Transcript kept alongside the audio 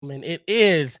It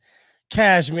is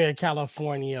Cashmere,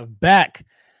 California, back.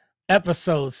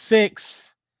 Episode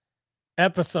 6.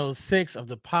 Episode 6 of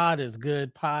the Pod is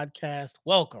Good podcast.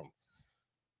 Welcome.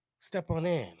 Step on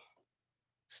in.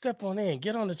 Step on in.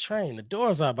 Get on the train. The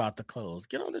doors are about to close.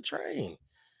 Get on the train.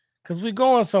 Because we're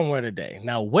going somewhere today.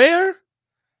 Now, where?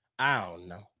 I don't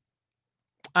know.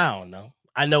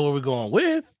 I know where we're going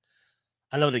with.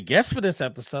 I know the guest for this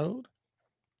episode.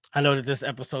 I know that this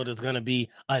episode is going to be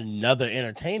another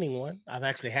entertaining one. I've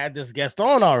actually had this guest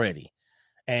on already.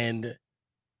 And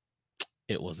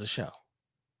it was a show.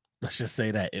 Let's just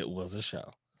say that it was a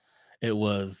show. It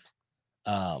was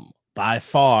by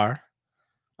far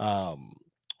um,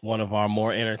 one of our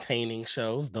more entertaining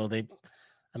shows, though I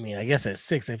guess at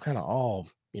 6 they've kind of all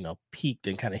peaked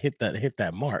and kind of hit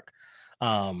that mark.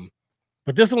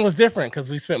 But this one was different because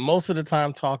we spent most of the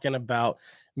time talking about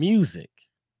music.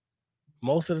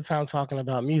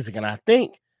 And I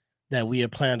think that we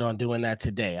had planned on doing that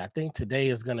today. I think today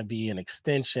is going to be an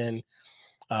extension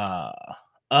uh,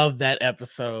 of that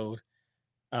episode.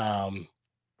 And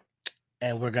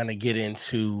we're going to get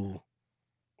into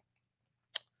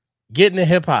getting to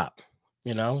hip hop,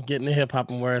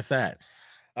 and where it's at.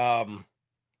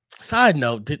 Side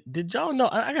note, did y'all know?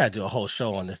 I got to do a whole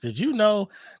show on this. Did you know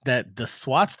that the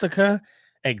swastika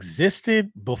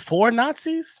existed before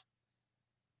Nazis?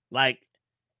 Like,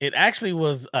 it actually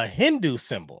was a Hindu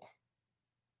symbol.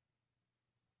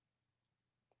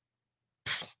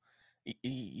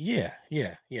 Yeah.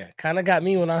 Kind of got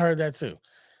me when I heard that too.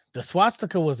 The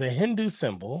swastika was a Hindu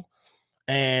symbol,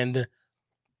 and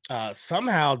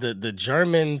somehow the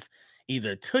Germans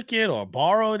either took it or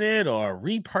borrowed it or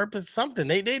repurposed something.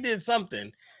 They did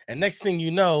something, and next thing you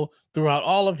know, throughout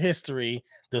all of history,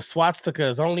 the swastika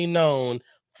is only known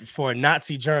for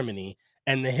Nazi Germany,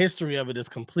 and the history of it is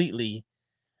completely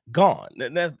gone.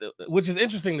 Which is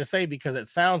interesting to say because it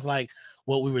sounds like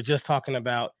what we were just talking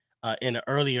about in an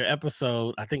earlier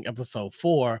episode. I think episode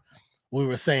 4, we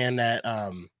were saying that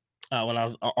when I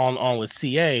was on with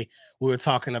CA, we were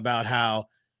talking about how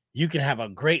you can have a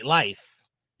great life,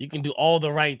 you can do all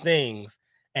the right things,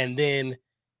 and then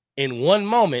in one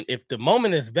moment, if the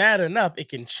moment is bad enough, it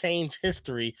can change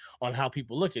history on how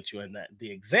people look at you. And that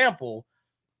the example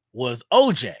was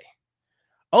OJ.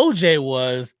 OJ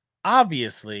was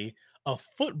obviously a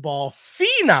football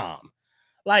phenom.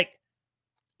 Like,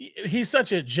 he's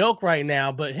such a joke right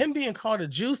now, but him being called a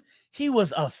juice, he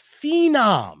was a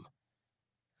phenom.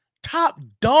 Top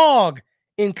dog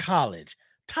in college,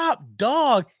 top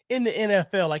dog in the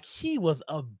NFL. Like, he was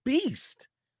a beast.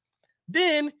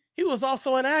 Then he was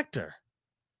also an actor.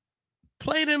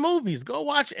 Played in movies. Go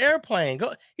watch Airplane.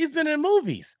 He's been in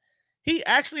movies. He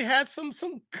actually had some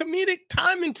comedic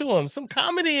timing to him, some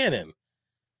comedy in him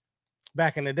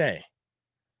back in the day.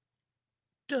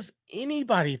 Does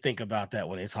anybody think about that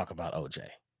when they talk about OJ?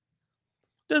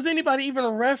 Does anybody even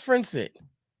reference it?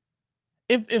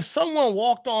 If someone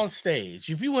walked on stage,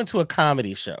 if you went to a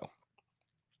comedy show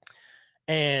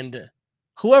and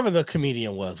whoever the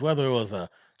comedian was, whether it was a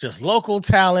just local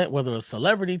talent, whether it was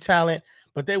celebrity talent,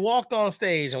 but they walked on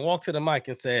stage and walked to the mic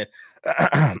and said,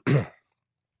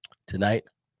 tonight,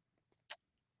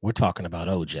 we're talking about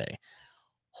OJ.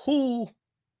 Who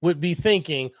would be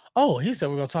thinking, oh, he said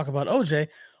we're going to talk about OJ.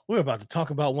 We're about to talk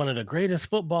about one of the greatest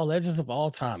football legends of all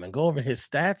time and go over his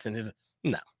stats and his...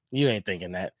 No, you ain't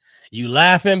thinking that. You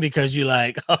laughing because you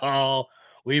like, oh,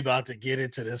 we about to get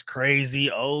into this crazy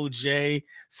OJ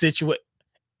situation.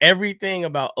 Everything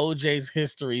about OJ's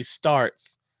history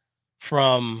starts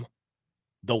from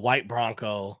the white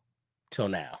Bronco till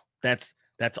now. That's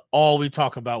all we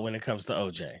talk about when it comes to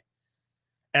OJ.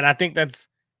 And I think that's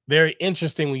very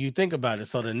interesting when you think about it.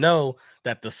 So to know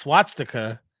that the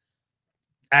swastika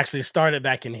actually started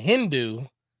back in Hindu,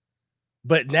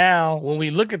 but now when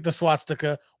we look at the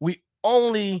swastika, we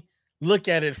only look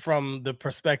at it from the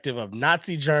perspective of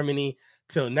Nazi Germany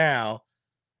till now.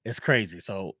 It's crazy.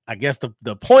 So I guess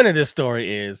the point of this story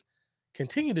is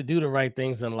continue to do the right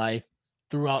things in life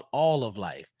throughout all of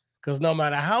life. Because no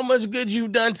matter how much good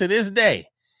you've done to this day,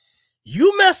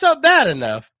 you mess up bad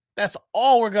enough, that's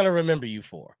all we're going to remember you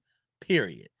for.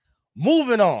 Period.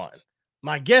 Moving on.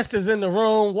 My guest is in the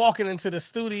room, walking into the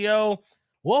studio.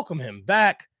 Welcome him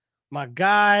back. My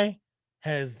guy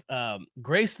has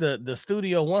graced the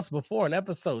studio once before in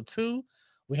episode 2.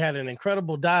 We had an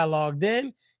incredible dialogue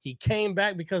then. He came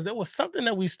back because there was something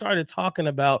that we started talking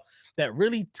about that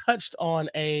really touched on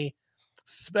a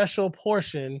special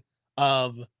portion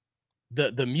of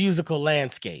the musical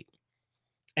landscape.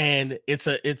 And it's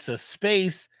a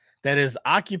space that is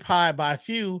occupied by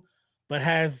few, but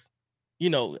has,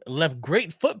 left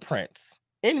great footprints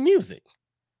in music.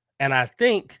 And I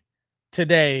think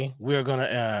today we're going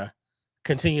to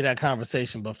continue that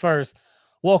conversation. But first,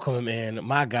 welcome him in,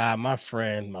 my guy, my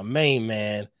friend, my main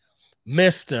man,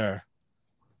 Mr.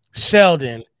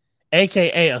 Sheldon,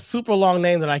 aka a super long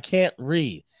name that I can't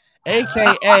read,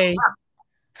 aka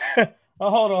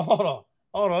oh, hold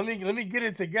on. Let me get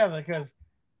it together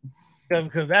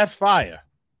because that's fire.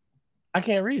 I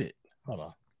can't read it. Hold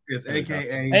on. It's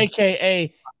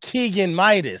aka Keegan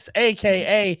Midas,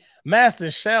 aka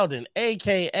Master Sheldon,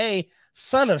 aka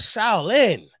Son of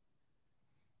Shaolin.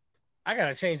 I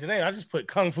gotta change the name. I just put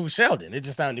Kung Fu Sheldon. It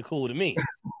just sounded cool to me.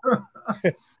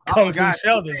 Kung Fu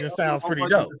Sheldon just sounds pretty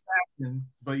dope. Assassin,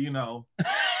 but it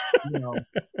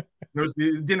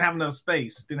didn't have enough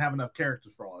space, didn't have enough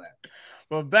characters for all that.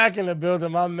 But back in the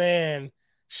building, my man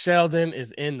Sheldon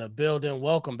is in the building.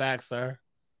 Welcome back, sir.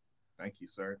 Thank you,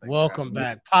 sir. Welcome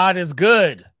back. Pod is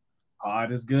good.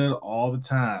 Pod is good all the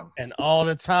time. And all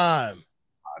the time.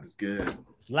 Pod is good.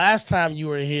 Last time you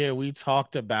were here, we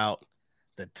talked about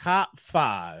the top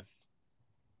 5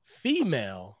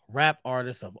 female rap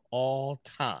artists of all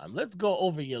time. Let's go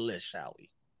over your list, shall we?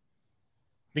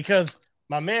 Because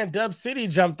my man Dub City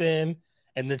jumped in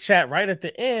the chat right at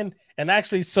the end and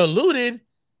actually saluted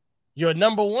your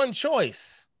number 1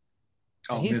 choice.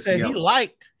 Oh, he Missy said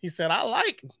he said, I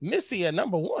like Missy at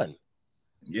number 1.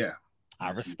 Yeah.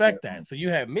 I respect that. So you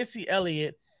had Missy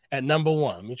Elliott at number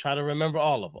 1. Let me try to remember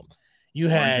all of them. You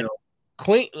had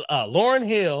Lauryn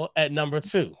Hill at number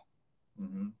 2.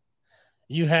 Mm-hmm.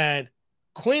 You had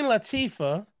Queen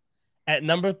Latifah at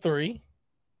number 3.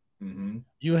 Mm-hmm.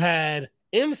 You had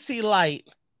MC Lyte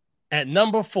at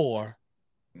number 4.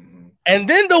 Mm-hmm. And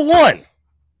then the one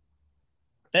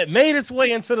that made its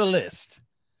way into the list,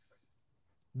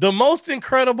 the most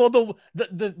incredible,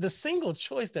 the single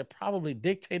choice that probably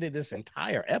dictated this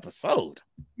entire episode.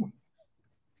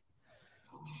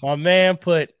 My man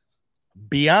put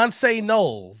Beyonce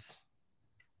Knowles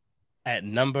at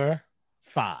number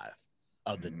 5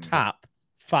 of the top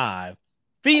 5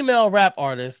 female rap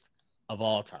artists of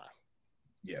all time.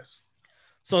 Yes.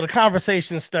 So the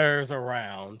conversation stirs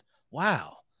around,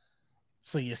 wow.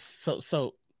 So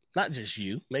not just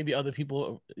you, maybe other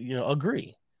people,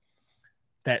 agree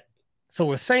that. So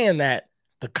we're saying that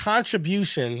the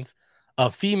contributions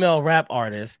of female rap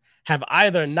artists have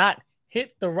either not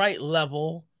hit the right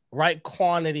level, right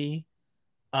quantity,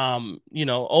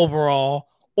 overall,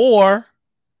 or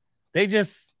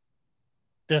there's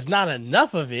not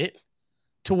enough of it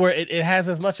to where it has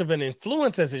as much of an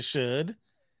influence as it should,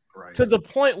 right, to the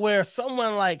point where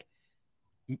someone like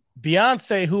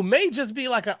Beyonce, who may just be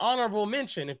like an honorable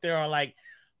mention if there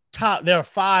are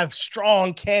 5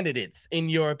 strong candidates in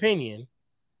your opinion,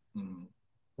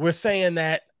 we're saying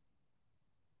that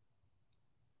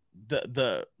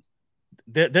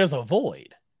there's a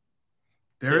void.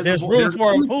 There's room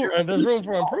for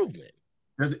improvement.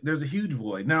 There's a huge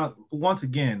void. Now, once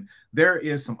again, there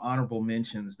is some honorable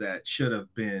mentions that should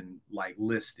have been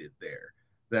listed there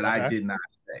that I did not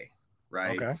say.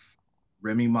 Right. Okay.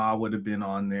 Remy Ma would have been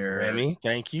on there. Remy,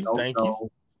 thank you.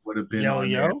 Would have been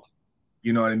on there.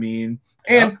 You know what I mean?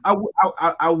 Yep.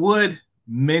 And I would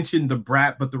mention the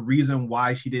Brat, but the reason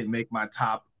why she didn't make my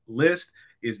top list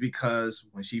is because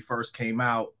when she first came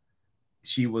out,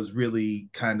 she was really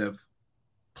kind of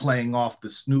playing off the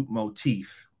Snoop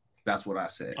motif. That's what I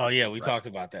said. Oh yeah, we talked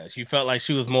about that. She felt like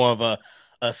she was more of a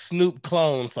Snoop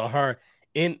clone. So her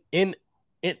in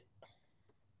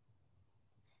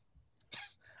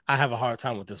I have a hard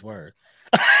time with this word.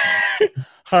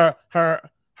 her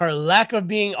lack of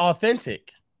being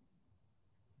authentic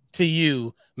to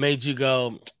you made you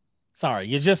go, sorry,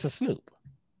 you're just a Snoop.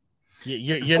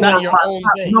 You're not your own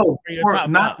thing. No,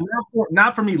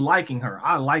 not for me liking her.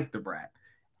 I like the Brat.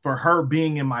 For her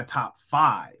being in my top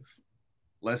 5,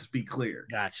 let's be clear.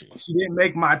 Got you. She didn't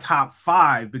make my top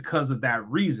 5 because of that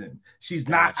reason. She's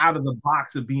not out of the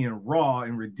box of being raw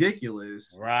and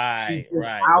ridiculous. Right. She's just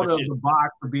out of the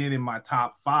box for being in my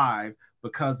top 5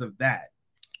 because of that.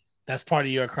 That's part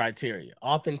of your criteria.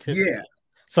 Authenticity. Yeah.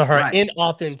 So her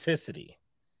inauthenticity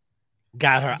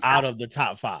got her out of the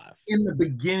top 5. In the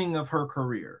beginning of her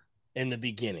career. In the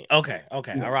beginning. Okay.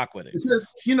 Yeah. I rock with it. Because,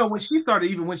 when she started,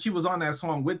 even when she was on that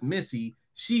song with Missy,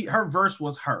 her verse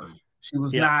was her. She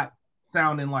was not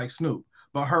sounding like Snoop.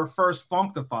 But her first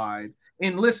Funkdafied,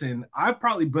 and listen, I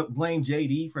probably blame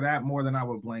JD for that more than I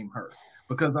would blame her.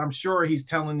 Because I'm sure he's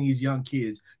telling these young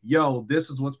kids, yo, this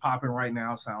is what's popping right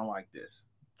now, sound like this.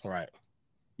 Right.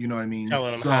 You know what I mean?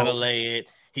 Telling him how to lay it.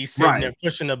 He's sitting there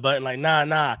pushing the button like,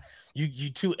 nah, you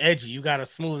too edgy. You got to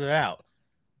smooth it out.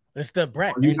 It's the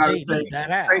Brat and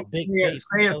JD.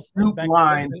 Say a Snoop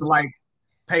line to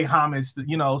pay homage to,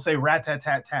 you know, say rat tat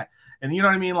tat tat, and you know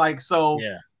what I mean. Like so,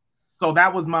 Yeah. so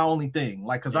that was my only thing.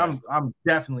 Like, cause Yeah. I'm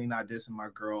definitely not dissing my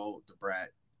girl, the brat.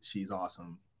 She's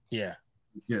awesome. Yeah.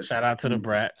 Shout Just out to the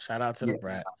brat. Shout out to the yeah,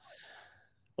 brat.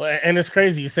 Well, and it's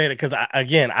crazy you say that because I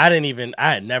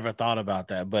had never thought about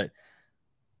that, but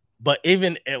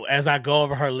even as I go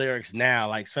over her lyrics now,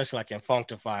 like especially like in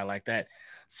Funkify like that,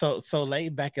 so lay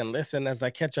back and listen as I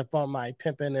catch up on my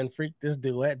pimping and freak this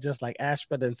duet just like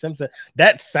Ashford and Simpson.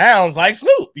 That sounds like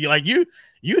Snoop. You hit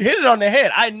it on the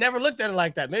head. I never looked at it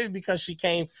like that. Maybe because she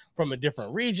came from a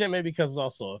different region, maybe because it's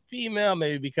also a female,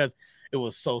 maybe because it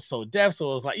was so deaf.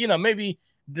 So it was like, maybe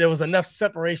there was enough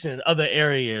separation in other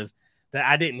areas that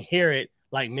I didn't hear it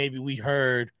like maybe we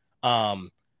heard Da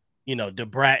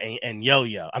Brat and Yo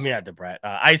Yo. I mean, not Da Brat,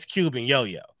 Ice Cube and Yo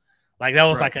Yo. Like that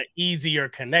was right. like an easier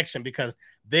connection because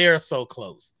they're so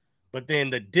close. But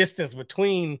then the distance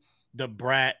between Da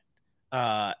Brat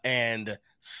and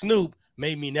Snoop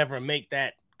made me never make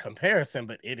that comparison.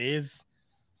 But it is,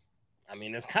 I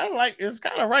mean, it's kind of right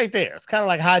there. It's kind of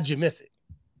like, how'd you miss it?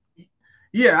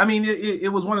 Yeah, I mean,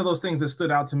 it was one of those things that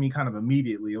stood out to me kind of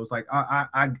immediately. It was like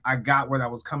I got where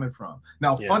that was coming from.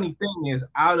 Now, Yeah. funny thing is,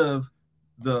 out of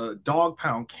the Dog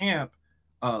Pound camp,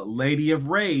 Lady of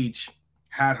Rage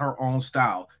had her own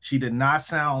style. She did not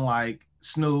sound like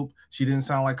Snoop. She didn't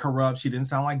sound like Corrupt. She didn't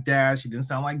sound like Daz. She didn't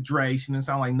sound like Dre. She didn't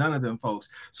sound like none of them folks.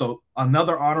 So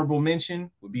another honorable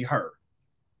mention would be her.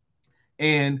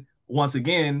 And once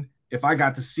again, if I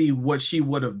got to see what she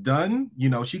would have done,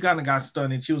 she kind of got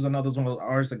stunted. She was another one of the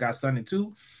artists that got stunted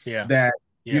too. Yeah. That,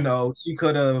 Yeah. She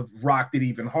could have rocked it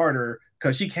even harder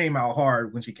because she came out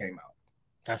hard when she came out.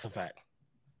 That's a fact.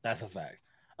 That's a fact.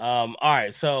 All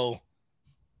right. So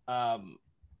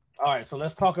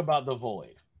let's talk about The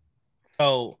Void.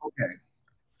 So Okay.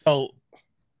 So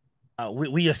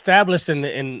we established in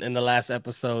the last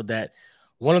episode that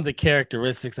one of the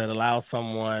characteristics that allows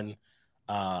someone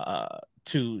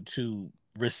to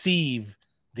receive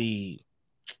the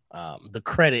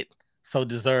credit so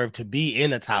deserved to be in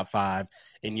the top 5,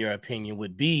 in your opinion,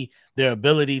 would be their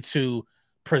ability to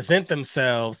present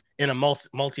themselves in a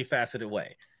multifaceted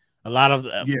way. A lot of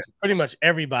pretty much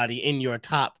everybody in your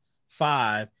top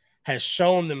 5 has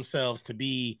shown themselves to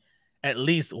be at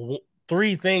least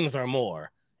 3 things or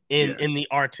more in the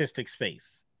artistic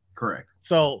space. Correct.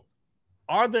 So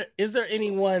is there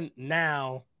anyone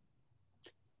now?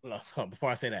 So before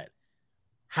I say that,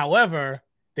 however,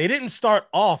 they didn't start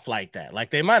off like that. Like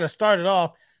they might have started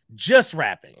off just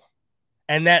rapping,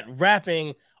 and that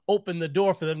rapping opened the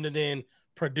door for them to then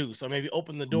produce, or maybe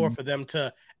open the door for them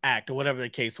to act, or whatever the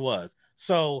case was.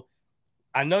 So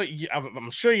I know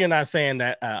I'm sure you're not saying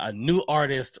that a new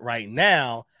artist right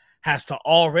now has to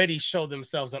already show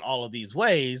themselves in all of these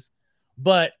ways,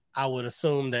 but I would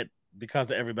assume that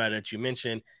because of everybody that you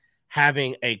mentioned,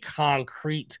 having a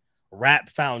concrete rap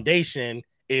foundation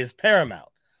is paramount.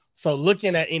 So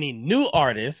looking at any new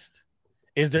artist,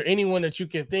 is there anyone that you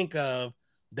can think of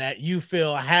that you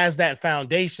feel has that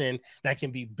foundation that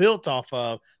can be built off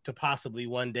of to possibly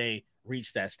one day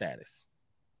reach that status?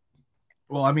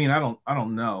 Well, I mean, I don't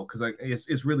know, because like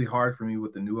it's really hard for me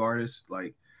with the new artists,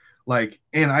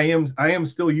 and I am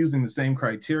still using the same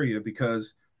criteria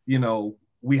because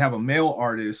we have a male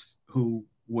artist who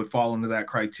would fall into that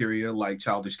criteria, like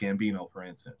Childish Gambino, for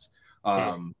instance.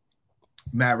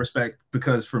 Mad respect,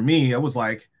 because for me it was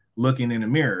like looking in the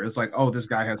mirror. It's like, oh, this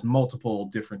guy has multiple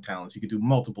different talents. He could do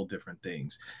multiple different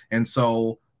things. And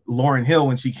so Lauryn Hill,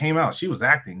 when she came out, she was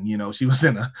acting, she was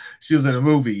in a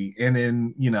movie, and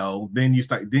then then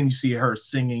you see her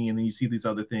singing, and then you see these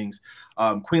other things.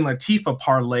 Queen Latifah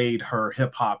parlayed her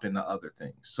hip hop into other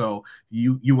things, so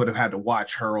you would have had to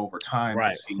watch her over time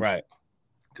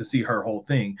to see her whole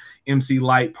thing. MC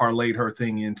Lyte parlayed her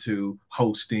thing into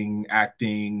hosting,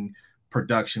 acting,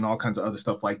 production, all kinds of other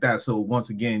stuff like that. So once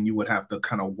again, you would have to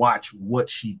kind of watch what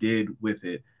she did with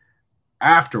it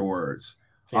afterwards.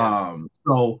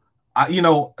 So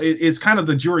it's kind of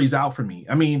the jury's out for me.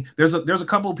 I mean, there's a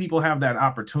couple of people have that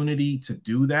opportunity to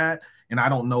do that, and I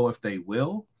don't know if they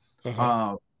will.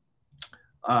 So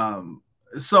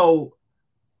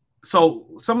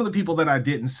some of the people that I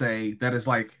didn't say, that is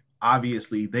like,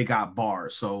 obviously they got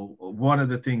bars. So one of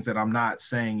the things that I'm not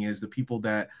saying is the people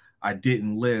that I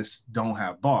didn't list don't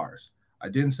have bars. I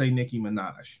didn't say Nicki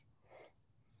Minaj.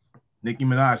 Nicki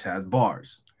Minaj has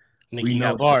bars. Nicki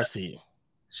got bars to you.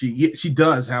 She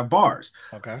does have bars.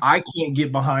 Okay. I can't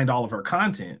get behind all of her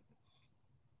content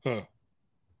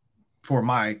for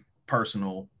my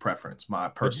personal preference, my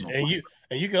personal. And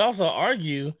you could also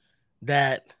argue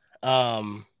that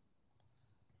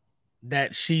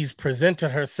that she's presented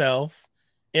herself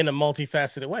in a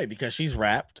multifaceted way because she's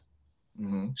rapped.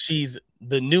 Mm-hmm. She's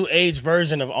the new age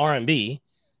version of R&B.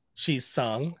 She's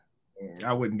sung.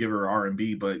 I wouldn't give her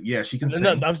R&B, but yeah, she can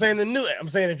No, sing. I'm saying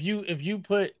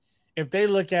if they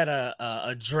look at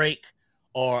a Drake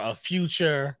or a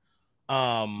Future,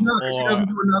 No, because she or doesn't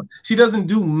do enough. She doesn't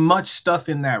do much stuff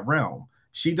in that realm.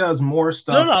 She does more no,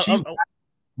 stuff. no, She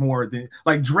more than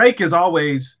like Drake is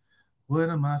always. What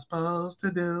am I supposed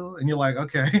to do? And you're like,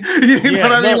 okay, you know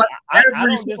what I mean? Like I every don't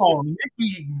disagree. song,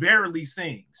 Nicki barely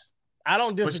sings. I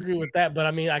don't disagree with that, but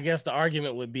I mean, I guess the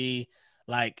argument would be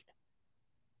like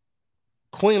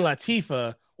Queen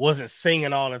Latifah wasn't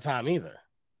singing all the time either.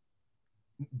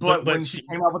 But when she she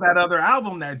came out with that other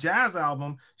album, that jazz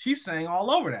album, she sang all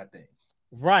over that thing.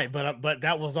 right, but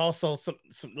that was also some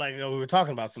like we were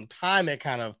talking about some time it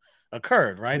kind of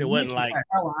occurred, right? It wasn't like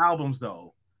hella albums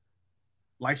though.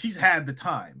 Like she's had the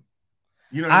time.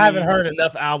 You know what I I haven't mean? heard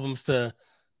enough albums to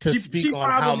speak on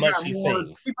how much she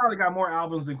sings. She probably got more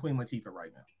albums than Queen Latifah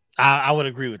right now. I would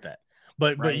agree with that.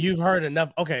 But right? you've heard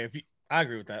enough. Okay, I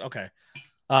agree with that. Okay.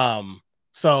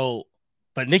 So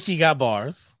but Nicki got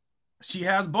bars. She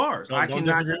has bars. Don't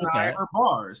cannot deny her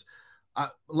bars.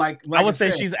 Like I would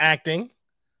say she's acting.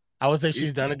 I would say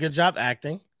she's done a good job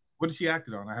acting. What has she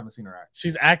acted on? I haven't seen her act.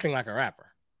 She's acting like a rapper.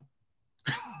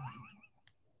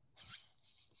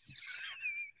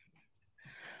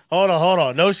 Hold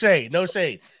on. No shade.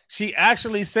 She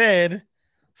actually said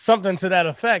something to that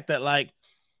effect that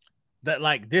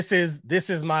this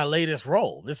is my latest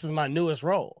role. This is my newest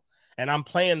role. And I'm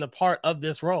playing the part of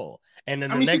this role. And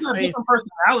then she's got different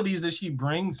personalities that she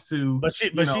brings to. But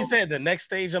she said the next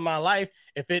stage of my life,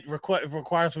 if it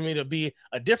requires for me to be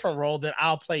a different role, then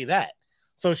I'll play that.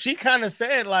 So she kind of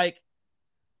said like,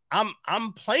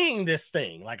 I'm playing this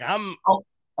thing. Like I'm. Oh,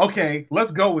 okay,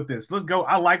 let's go with this. Let's go.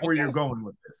 I like where you're going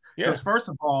with this. Because first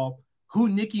of all, who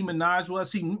Nicki Minaj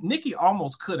was. See, Nicki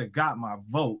almost could have got my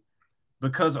vote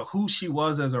because of who she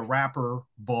was as a rapper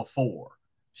before.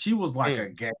 She was like a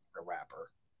gangster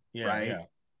rapper. Yeah. Right. Yeah.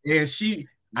 And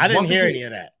I didn't hear any of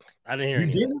that. I didn't hear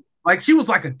any of that. Like she was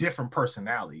like a different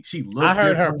personality. She looked. I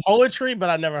heard her poetry,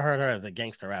 but I never heard her as a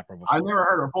gangster rapper before. I never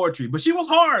heard her poetry, but she was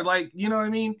hard. Like, you know what I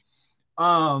mean?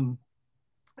 And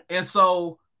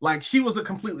so like she was a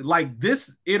completely like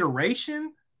this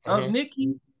iteration of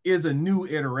Nicki is a new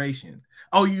iteration.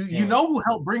 Oh, you know who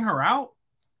helped bring her out?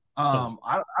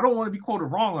 I don't want to be quoted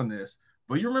wrong on this,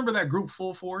 but you remember that group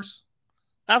Full Force?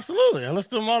 Absolutely. I listen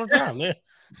to them all the time.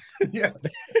 Yeah.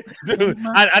 Dude,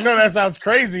 I know that sounds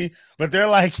crazy, but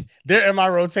they're in my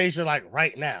rotation like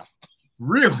right now.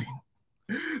 Really?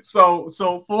 So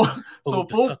Full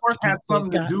Force had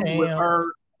something to do with her.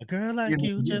 A girl like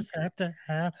you just have to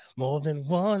have more than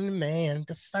one man.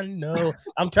 Cause I know.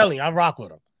 I'm telling you, I rock with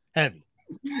them. Heavy.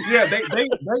 Yeah, they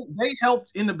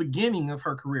helped in the beginning of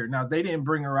her career. Now they didn't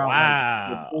bring her out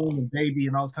like and Baby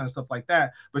and all this kind of stuff like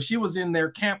that, but she was in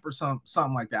their camp or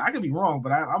something like that. I could be wrong,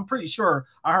 but I'm pretty sure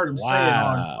I heard him say it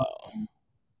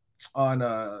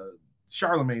on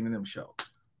Charlemagne and them show,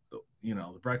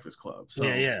 the Breakfast Club. So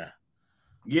yeah,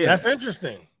 that's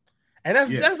interesting, and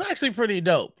that's actually pretty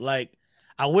dope. Like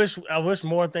I wish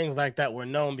more things like that were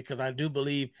known because I do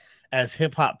believe as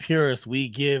hip hop purists we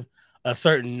give a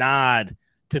certain nod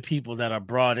to people that are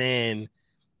brought in,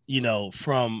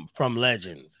 from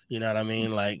legends. You know what I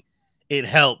mean? Like it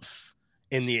helps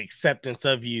in the acceptance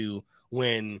of you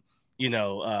when,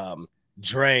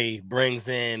 Dre brings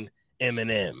in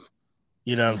Eminem,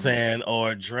 you know what I'm saying?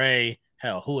 Or Dre,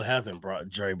 hell, who hasn't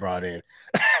brought in?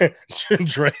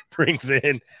 Dre brings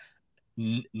in,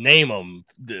 name them,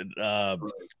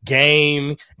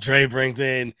 Game, Dre brings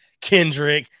in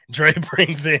Kendrick, Dre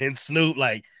brings in Snoop,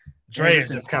 like Dre has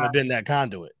just kind of been that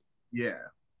conduit. Yeah.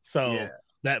 So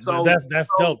that's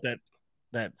dope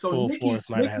that Full Force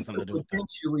might have had something to do with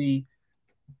that.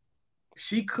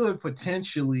 She could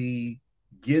potentially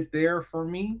get there for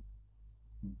me,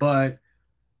 but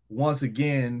once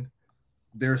again,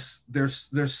 there's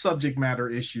subject matter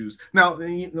issues. Now,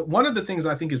 one of the things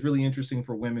I think is really interesting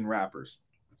for women rappers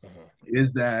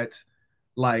is that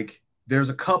like there's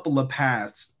a couple of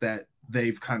paths that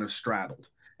they've kind of straddled.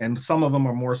 And some of them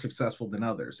are more successful than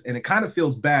others. And it kind of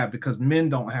feels bad because men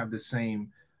don't have the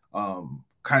same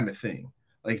kind of thing.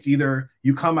 Like it's either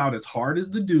you come out as hard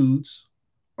as the dudes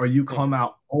or you come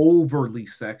out overly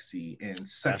sexy and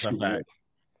sexual.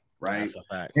 Right? That's a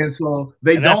fact. And so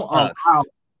they don't allow.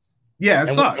 Yeah, it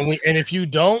sucks. And if you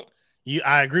don't,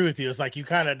 I agree with you. It's like you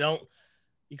kind of don't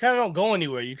go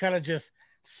anywhere. You kind of just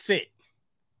sit.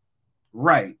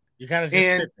 Right. You kind of just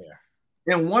sit there.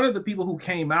 And one of the people who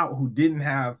came out who didn't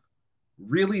have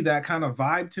really that kind of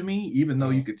vibe to me, even though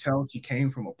you could tell she came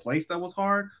from a place that was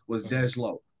hard, was Dej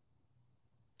Loaf.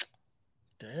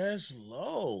 Dej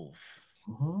Loaf.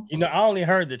 Mm-hmm. You know, I only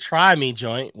heard the Try Me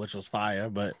joint, which was fire,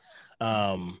 but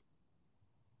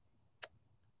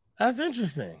that's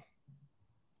interesting.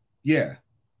 Yeah.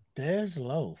 Dej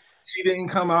Loaf. She didn't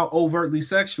come out overtly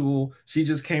sexual. She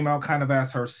just came out kind of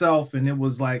as herself, and it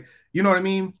was like, you know what I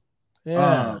mean?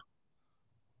 Yeah.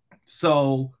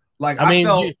 So like I I mean,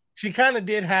 felt she kind of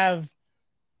did have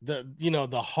the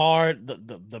hard,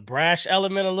 the brash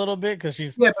element a little bit, because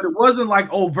she's but it wasn't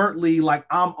like overtly like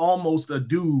I'm almost a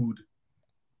dude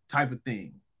type of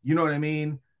thing. You know what I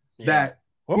mean? yeah. That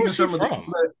Where was even she some of the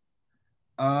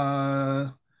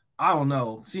from? I don't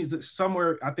know. She's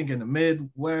somewhere I think in the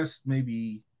Midwest,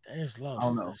 maybe. Dej I Loaf.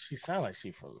 don't know. She sound like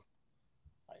she from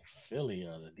like Philly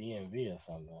or the DMV or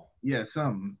something. Yeah,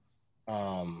 something.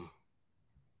 Um,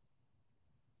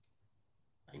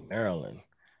 like Maryland.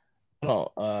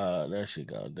 Oh, there she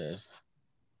go. There's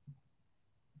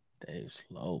Dej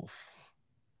Loaf.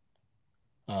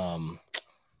 Um,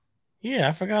 yeah,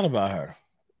 I forgot about her.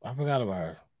 I forgot about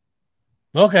her.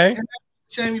 Okay. And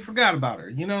that's a shame you forgot about her.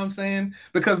 You know what I'm saying?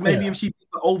 Because maybe Yeah. if she did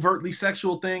the overtly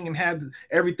sexual thing and had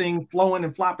everything flowing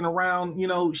and flopping around, you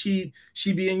know, she'd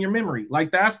be in your memory.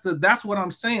 Like that's what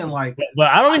I'm saying. Like, But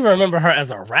I don't even remember her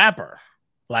as a rapper.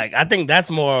 Like, I think that's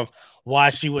more of why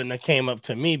she wouldn't have came up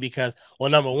to me, because, well,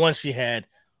 number one, she had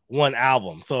one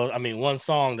album. So, I mean, one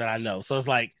song that I know. So it's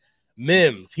like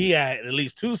Mims, he had at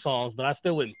least two songs, but I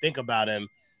still wouldn't think about him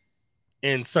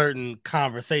in certain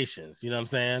conversations. You know what I'm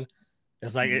saying?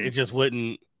 It's like it just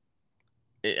wouldn't.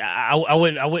 I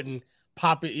wouldn't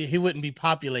pop it. He wouldn't be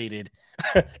populated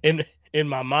in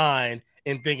my mind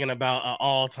in thinking about an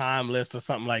all time list or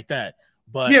something like that.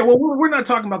 But yeah, well, we're not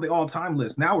talking about the all time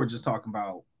list now. We're just talking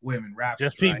about women just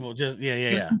rappers, right? people, just yeah, yeah,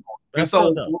 Just yeah. people. And That's still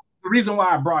so dope. the reason why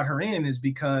I brought her in is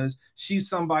because she's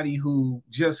somebody who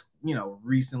just,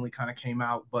 recently kind of came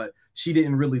out, but she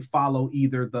didn't really follow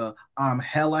either the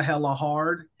hella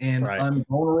hard and Right.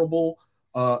 unvulnerable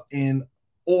in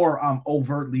or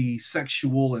overtly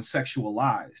sexual and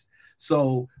sexualized.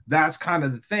 So that's kind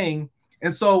of the thing.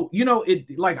 And so,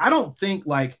 it like I don't think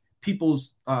like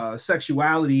people's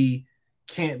sexuality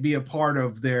can't be a part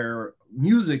of their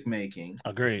music making.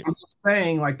 Agreed. I'm just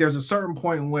saying, like, there's a certain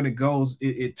point when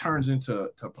it turns into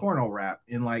porno rap,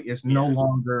 and like it's no Yeah.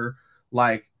 longer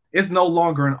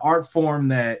an art form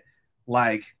that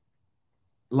like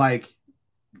like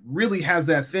really has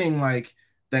that thing like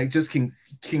that just can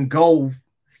go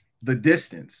the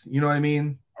distance. You know what I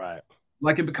mean? Right.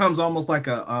 Like it becomes almost like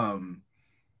a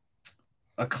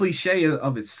cliche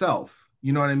of itself.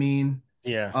 You know what I mean?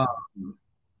 Yeah. Um,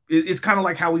 it's kind of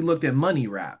like how we looked at money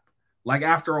rap. Like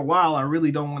after a while, I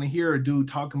really don't want to hear a dude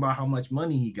talking about how much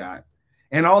money he got.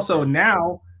 And also Yeah.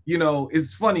 now,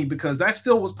 it's funny because that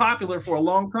still was popular for a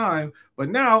long time, but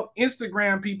now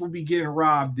Instagram people be getting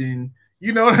robbed, and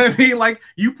you know what I mean? Like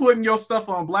you putting your stuff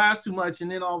on blast too much,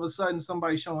 and then all of a sudden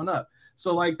somebody's showing up.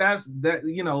 So like that's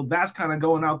kind of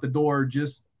going out the door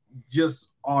just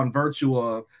on virtue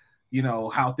of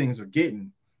how things are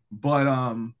getting. But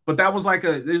that was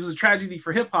this was a tragedy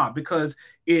for hip hop because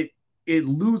it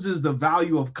loses the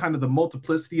value of kind of the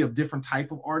multiplicity of different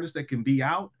type of artists that can be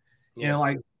out. Yeah. And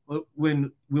like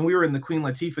when we were in the Queen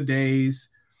Latifah days,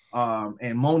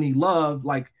 and Moni Love,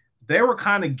 like they were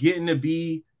kind of getting to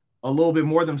be a little bit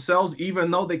more themselves,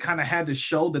 even though they kind of had to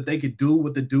show that they could do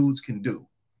what the dudes can do,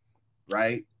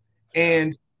 right? Yeah.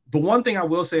 And the one thing I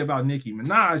will say about Nicki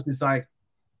Minaj is like,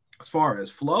 as far as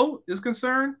flow is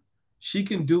concerned, she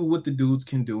can do what the dudes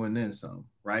can do and then some,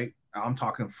 right? I'm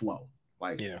talking flow.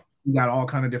 Like Yeah. you got all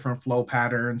kind of different flow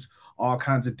patterns, all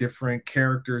kinds of different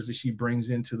characters that she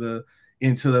brings into the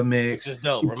Which mix. is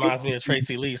dope. Reminds me of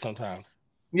Tracy Lee sometimes.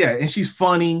 Yeah, and she's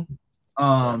funny.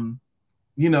 Right.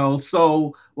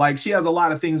 So like she has a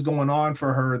lot of things going on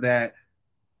for her that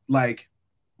like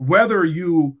whether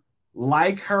you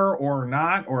like her or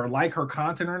not, or like her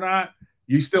content or not,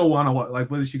 you still want to like,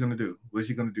 what is she going to do? What is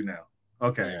she going to do now?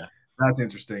 Okay, Yeah. that's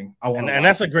interesting. I want to And watch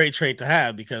that's a great trait to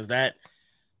have, because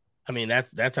I mean,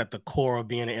 that's at the core of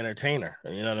being an entertainer.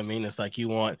 You know what I mean? It's like you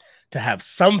want to have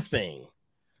something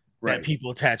that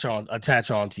people attach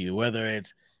on to you, whether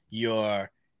it's your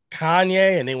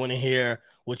Kanye and they want to hear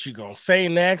what you're gonna say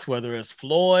next, whether it's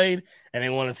Floyd and they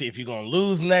want to see if you're gonna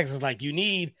lose next. It's like you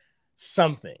need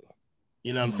something.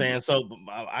 You know what I'm saying? So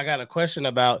I got a question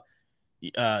about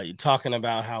talking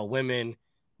about how women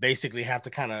basically have to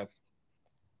kind of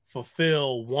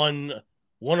fulfill one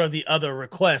or the other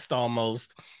request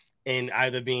almost, in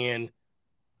either being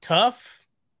tough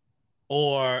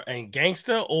or and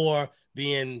gangster or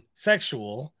being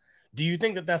sexual. Do you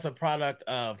think that that's a product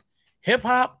of hip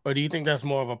hop, or do you think that's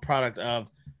more of a product of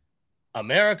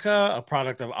America, a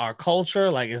product of our culture?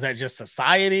 Like, is that just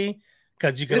society?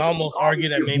 Because you can It's almost all argue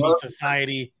that maybe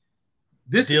society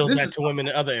deals this that is to women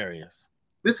in other areas.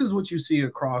 this is what you see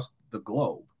across the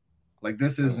globe. Like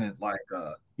this Mm. isn't like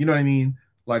you know what I mean?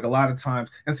 Like a lot of times,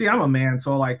 and see, I'm a man,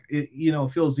 so like it, you know,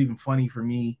 it feels even funny for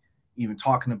me even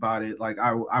talking about it. Like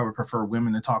I would prefer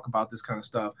women to talk about this kind of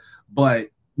stuff, but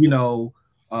you know,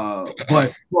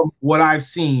 but from what I've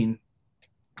seen,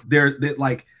 there that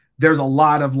like there's a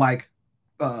lot of like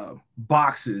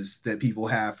boxes that people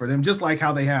have for them, just like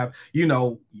how they have, you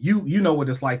know, you know what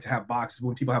it's like to have boxes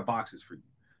when people have boxes for you.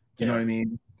 You know Yeah. what I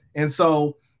mean? And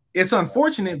so it's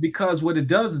unfortunate because what it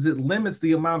does is it limits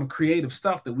the amount of creative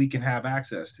stuff that we can have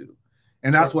access to.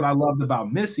 And that's True. what I loved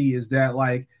about Missy is that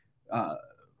like uh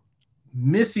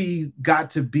Missy got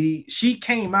to be, she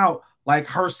came out like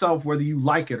herself, whether you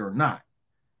like it or not.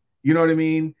 You know what I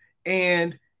mean?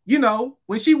 And you know,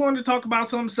 when she wanted to talk about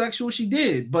something sexual, she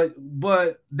did, but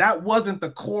that wasn't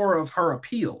the core of her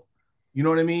appeal. You know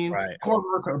what I mean? Right. Core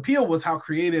of her appeal was how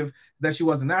creative that she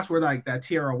was, and that's where like that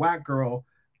Tierra Whack girl,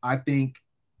 I think,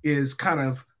 is kind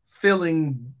of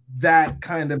filling that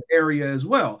kind of area as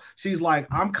well. She's like,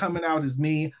 I'm coming out as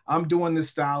me. I'm doing this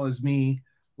style as me.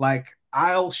 Like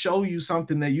I'll show you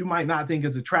something that you might not think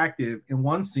is attractive in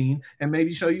one scene and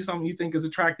maybe show you something you think is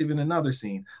attractive in another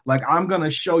scene. Like I'm going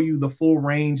to show you the full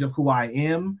range of who I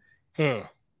am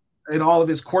and all of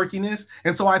its quirkiness.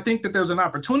 And so I think that there's an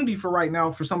opportunity for right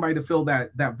now for somebody to fill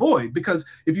that void, because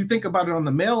if you think about it on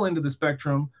the male end of the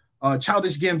spectrum,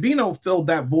 Childish Gambino filled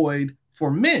that void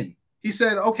for men. He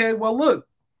said, okay, well, look,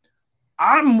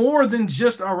 I'm more than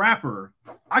just a rapper.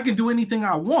 I can do anything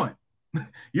I want.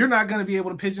 You're not going to be able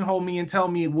to pigeonhole me and tell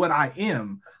me what I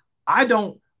am. I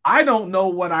don't know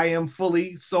what I am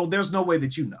fully, so there's no way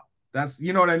that you know. That's,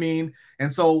 you know what I mean?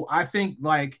 And so I think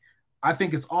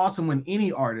it's awesome when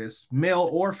any artist, male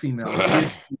or female,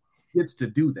 gets to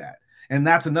do that. And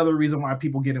that's another reason why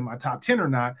people get in my top 10 or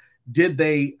not. Did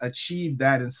they achieve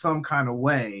that in some kind of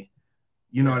way?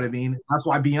 You know what I mean? That's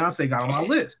why Beyonce got on my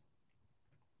list.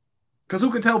 Because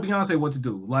who could tell Beyonce what to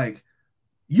do? Like,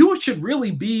 you should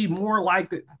really be more like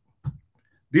that.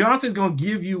 Beyonce's gonna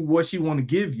give you what she want to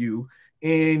give you,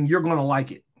 and you're gonna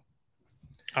like it.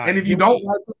 All and right, if you don't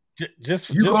like it,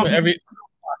 just be,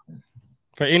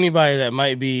 for anybody that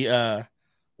might be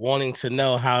wanting to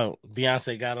know how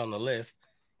Beyonce got on the list,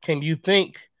 can you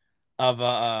think of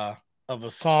a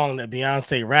song that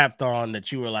Beyonce rapped on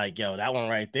that you were like, yo, that one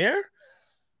right there?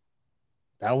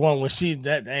 That one when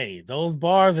those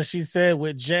bars that she said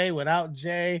with Jay, without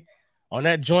Jay, on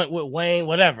that joint with Wayne,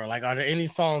 whatever. Like, are there any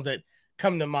songs that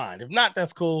come to mind? If not,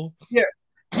 that's cool.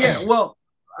 Yeah. Well,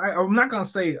 I'm not gonna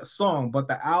say a song, but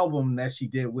the album that she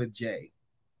did with Jay,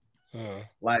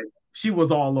 like she was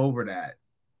all over that,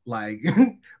 like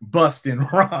busting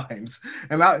rhymes,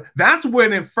 and that's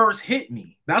when it first hit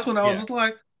me. That's when I was just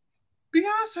like,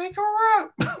 Beyonce can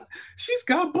rap. She's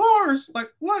got bars.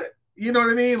 Like what? You know what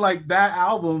I mean? Like that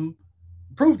album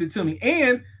proved it to me.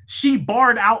 And she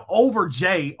barred out over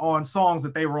Jay on songs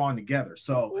that they were on together.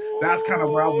 So that's kind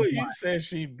of where I was You like. said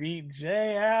she beat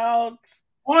Jay out.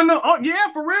 Oh no,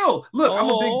 yeah, for real. Look, I'm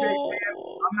a big Jay fan.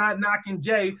 I'm not knocking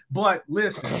Jay, but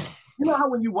listen, you know how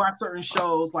when you watch certain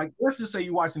shows, like let's just say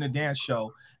you're watching a dance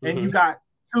show and you got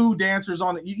 2 dancers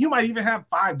on it. You might even have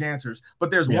 5 dancers,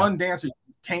 but there's one dancer you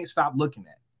can't stop looking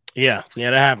at. Yeah,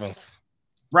 that happens.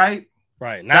 Right?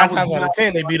 Right. 9 times out of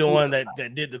 10, they'd be the one that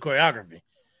did the choreography.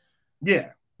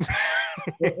 Yeah.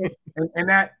 and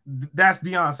that's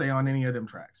Beyonce on any of them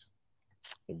tracks.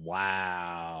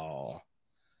 Wow.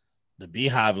 The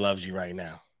Beehive loves you right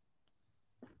now.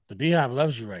 The Beehive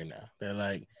loves you right now. They're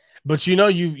like, but you know,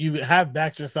 you have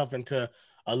backed yourself into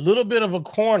a little bit of a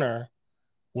corner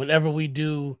whenever we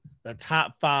do the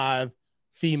top 5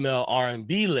 female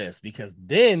R&B list, because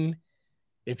then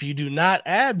if you do not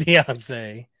add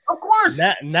Beyonce, of course,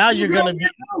 now you're gonna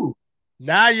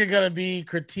be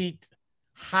critiqued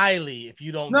highly if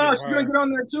you don't. No, she's gonna get on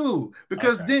there too,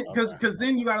 because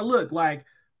then you gotta look like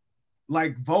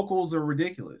vocals are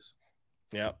ridiculous.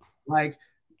 Yep. Like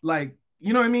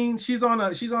you know what I mean? She's on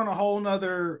a whole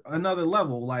another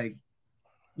level. Like,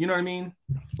 you know what I mean?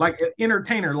 Like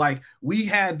entertainer. Like we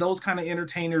had those kind of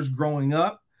entertainers growing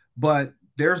up, but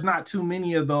there's not too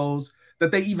many of those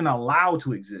that they even allow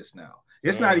to exist now.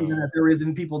 It's not even that there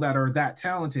isn't people that are that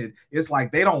talented. It's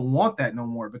like they don't want that no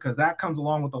more, because that comes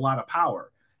along with a lot of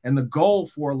power. And the goal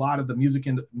for a lot of the music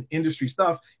industry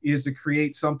stuff is to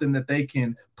create something that they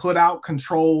can put out,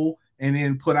 control, and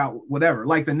then put out whatever.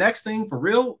 Like the next thing for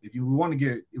real, if we want to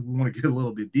get a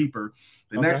little bit deeper,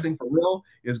 the next thing for real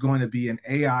is going to be an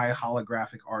AI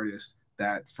holographic artist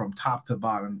that from top to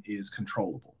bottom is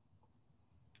controllable.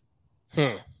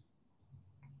 I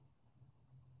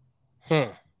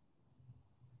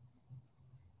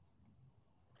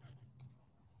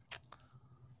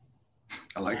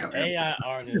like how AI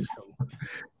artist.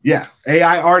 Yeah,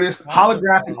 AI artist,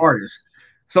 holographic artist.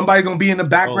 Somebody gonna be in the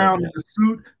background in the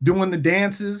suit doing the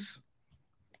dances.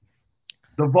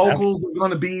 The vocals are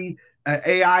gonna be an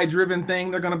AI driven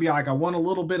thing. They're gonna be like, I want a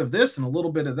little bit of this and a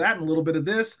little bit of that and a little bit of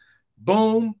this.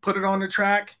 Boom, put it on the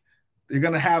track. They're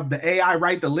gonna have the AI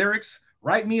write the lyrics,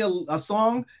 write me a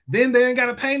song. Then they ain't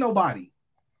gotta pay nobody.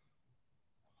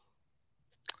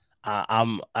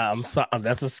 I'm sorry.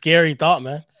 That's a scary thought,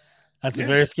 man. That's a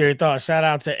very scary thought. Shout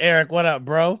out to Eric. What up,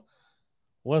 bro?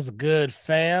 What's good,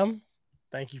 fam?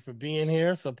 Thank you for being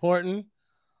here, supporting.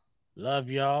 Love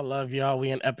y'all. Love y'all. We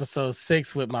in episode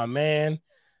 6 with my man,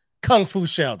 Kung Fu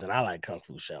Sheldon. I like Kung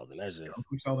Fu Sheldon. That's just Kung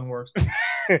Fu Sheldon works.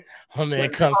 My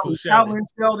man, Kung Fu Sheldon. Shaolin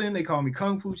Sheldon. They call me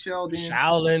Kung Fu Sheldon.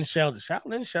 Shaolin Sheldon.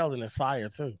 Shaolin Sheldon is fire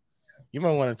too. You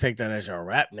might want to take that as your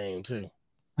rap name too.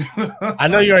 I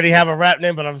know you already have a rap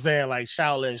name, but I'm saying like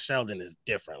Shaolin Sheldon is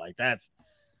different. Like that's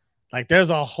like there's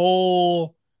a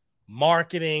whole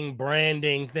marketing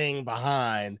branding thing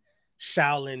behind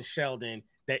Shaolin Sheldon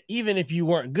that even if you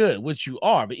weren't good, which you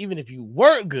are, but even if you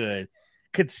weren't good,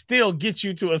 could still get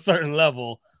you to a certain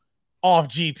level off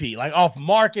GP, like off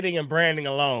marketing and branding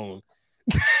alone.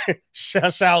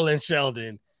 Shaolin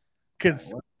Sheldon could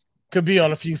be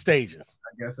on a few stages.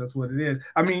 I guess that's what it is.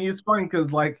 I mean, it's funny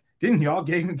because like, didn't y'all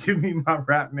give me my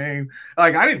rap name?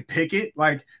 Like, I didn't pick it.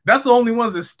 Like, that's the only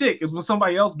ones that stick is when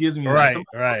somebody else gives me. Right.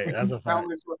 That's a fact.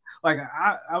 Like,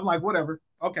 I'm like, whatever.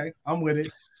 Okay, I'm with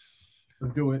it.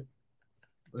 Let's do it.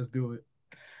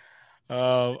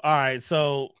 All right.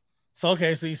 So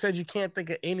okay. So you said you can't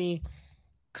think of any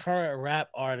current rap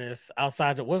artists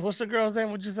outside of what's the girl's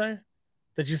name? What'd you say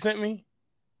that you sent me?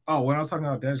 Oh, when I was talking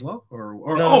about Dej Loaf or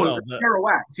no, Tierra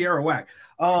Whack. Tierra Whack.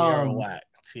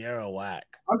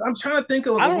 I'm trying to think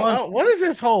of what is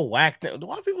this whole whack thing?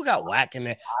 Why people got whack in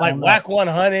there? Like Whack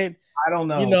 100. I don't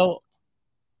know. You know,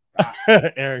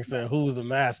 Eric said, "Who's the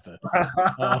master?"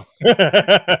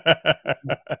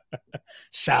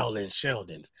 Shaolin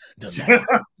Sheldon's the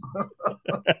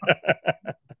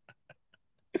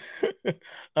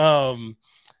master.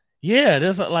 Yeah,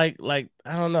 there's like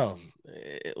I don't know.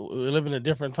 We live in a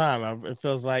different time. It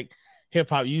feels like hip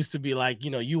hop used to be like,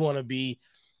 you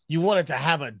wanted to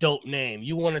have a dope name.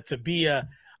 You wanted to be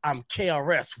I'm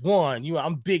KRS-One.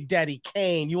 I'm Big Daddy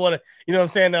Kane. You want to, you know what I'm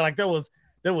saying? Like there was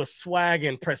swag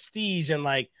and prestige and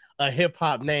like a hip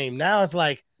hop name. Now it's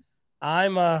like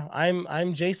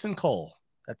I'm Jason Cole.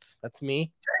 That's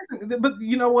me. But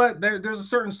you know what? There's a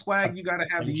certain swag you got to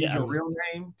have to use your real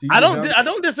name. I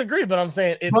don't disagree, but I'm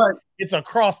saying it's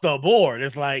across the board.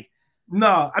 It's like,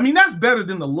 no, I mean that's better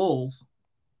than the lulz.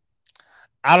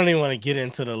 I don't even want to get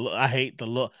into I hate the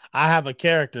Lil. I have a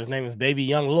character. His name is Baby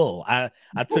Young Lil. I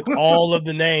took all of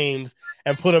the names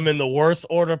and put them in the worst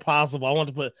order possible. I want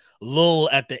to put Lil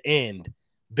at the end.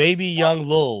 Baby Young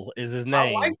Lil is his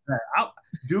name. I like that.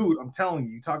 Dude, I'm telling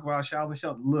you, talk about Shaolin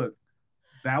Sheldon. Look,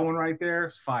 that one right there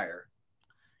is fire.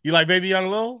 You like Baby Young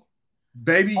Lil?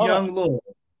 Baby Young Lil.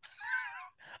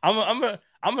 I'm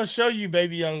gonna show you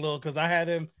Baby Young Lil because I had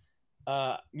him.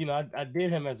 I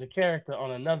did him as a character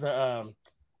on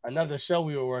another show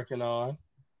we were working on.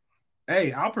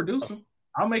 Hey, I'll produce him.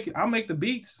 I'll make the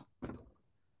beats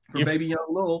for Baby Young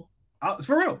Lil. It's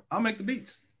for real. I'll make the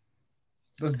beats.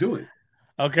 Let's do it.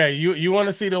 Okay, you want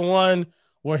to see the one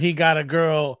where he got a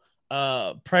girl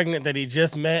pregnant that he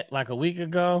just met like a week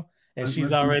ago, and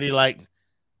she's already like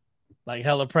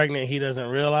hella pregnant. He doesn't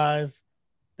realize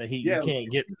that he can't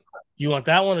get. You want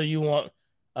that one, or you want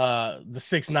the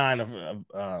 6ix9ine of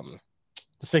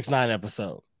the 6ix9ine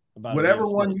episode? Whatever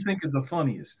one you think is the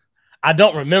funniest. I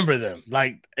don't remember them.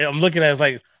 Like I'm looking at it's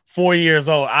like 4 years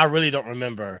old. I really don't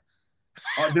remember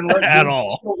at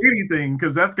all anything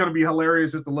because that's gonna be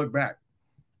hilarious just to look back.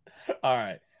 All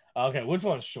right. Okay. Which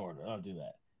one's shorter? I'll do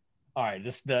that. All right.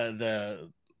 This the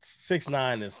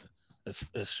 6ix9ine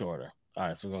is shorter. All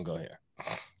right. So we're gonna go here.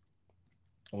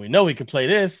 We know we can play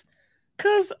this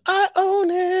because I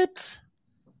own it.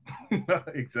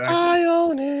 Exactly. I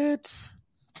own it.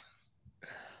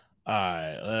 All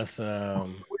right, let's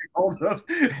hold up.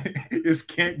 This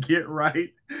can't get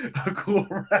right. A cool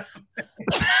rap.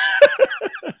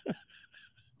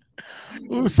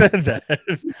 Who said that?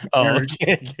 Oh,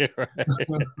 can't get right.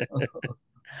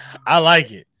 I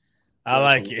like it.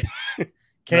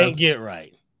 Can't get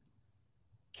right.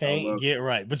 Can't get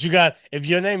right. But you got, if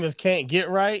your name is Can't Get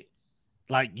Right,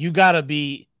 like you gotta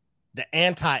be the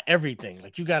anti everything.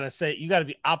 Like you gotta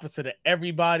be opposite of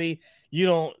everybody. You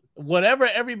don't, whatever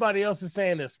everybody else is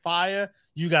saying is fire,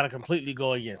 you gotta completely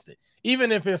go against it.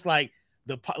 Even if it's like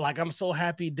I'm so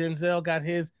happy Denzel got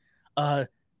his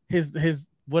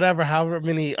whatever, however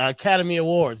many Academy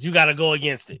Awards, you gotta go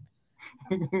against it.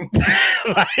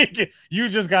 Like you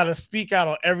just gotta speak out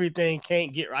on everything. I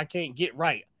can't get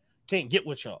right. Can't get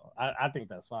with y'all. I think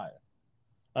that's fire.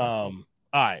 All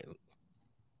right.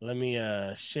 Let me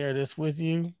share this with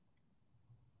you.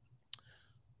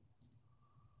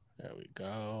 There we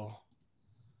go.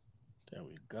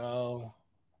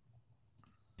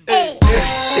 This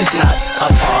is not a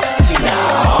party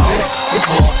now. This is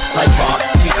more like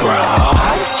party ground.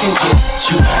 I can get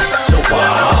you off the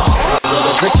wall. A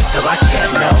little rich till I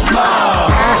can't no more.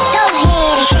 Go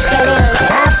ahead and shake your little.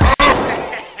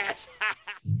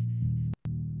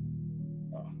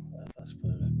 That's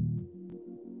good.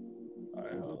 All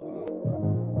right, hold on.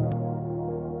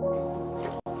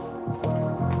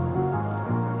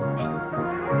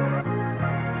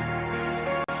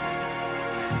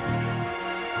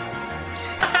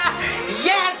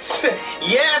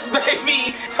 Yes,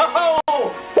 baby. Oh,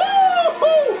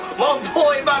 woo-hoo. My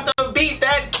boy about to beat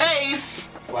that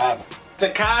case. Wow.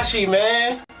 Tekashi,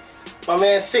 man. My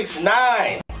man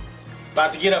 6'9".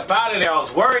 About to get up out of there. I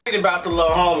was worried about the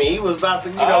little homie. He was about to,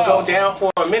 go down for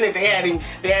a minute. They had him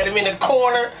in the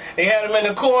corner.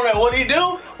 And what'd he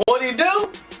do?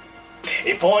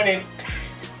 He pointed.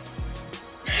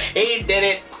 He did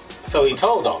it. So he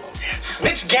told on him.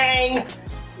 Snitch gang.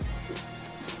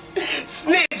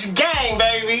 Snitch gang,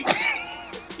 baby.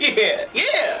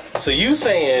 Yeah. So you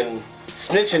saying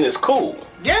snitching is cool?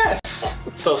 Yes.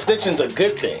 So snitching's a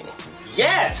good thing?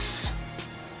 Yes.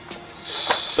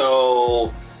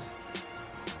 So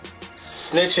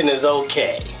snitching is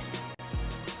okay?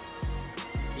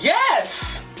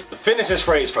 Yes. Finish this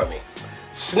phrase for me.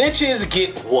 Snitches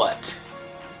get what?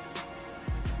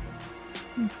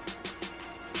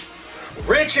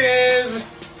 Riches.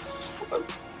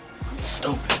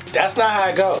 Stupid. That's not how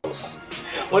it goes.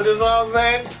 What this all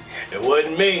said? It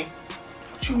wasn't me.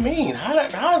 What you mean? How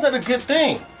is that a good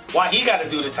thing? Why he got to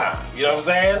do the time? You know what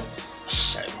I'm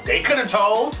saying? They could have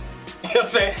told. You know what I'm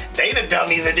saying? They the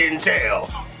dummies that didn't tell.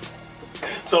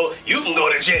 So you can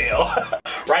go to jail.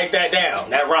 Write that down.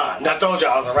 That rhyme. I told you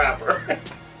I was a rapper.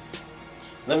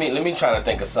 Let me try to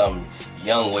think of some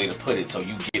young way to put it so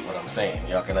you get what I'm saying.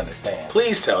 Y'all can understand.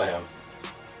 Please tell him.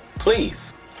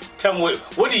 Please. Tell me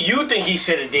what do you think he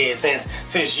should have did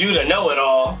since you the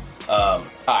know-it-all?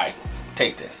 Alright,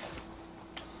 take this.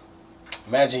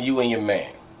 Imagine you and your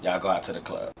man. Y'all go out to the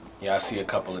club. Y'all see a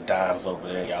couple of dimes over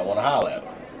there. Y'all want to holler at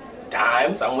them.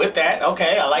 Dimes? I'm with that.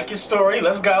 Okay, I like your story.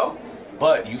 Let's go.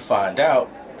 But you find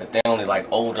out that they only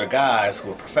like older guys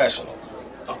who are professionals.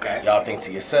 Okay. Y'all think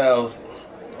to yourselves,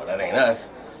 well, that ain't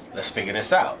us. Let's figure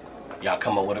this out. Y'all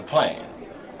come up with a plan.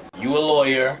 You a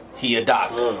lawyer, he a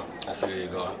doctor. I see where you're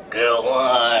going. Good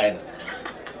one.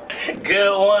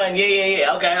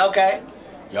 Yeah. Okay.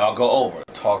 Y'all go over,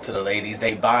 talk to the ladies,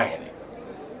 they buying it.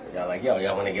 Y'all like, yo,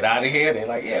 y'all want to get out of here? They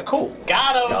like, yeah, cool.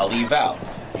 Got him. Y'all leave out.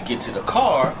 You get to the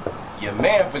car, your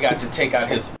man forgot to take out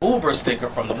his Uber sticker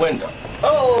from the window.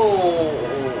 Oh,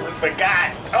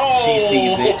 forgot. Oh. She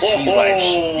sees it. She's like,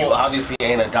 you obviously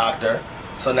ain't a doctor.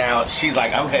 So now she's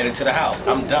like, I'm headed to the house.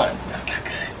 I'm done. That's not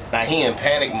good. Now he in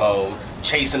panic mode,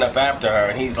 chasing up after her,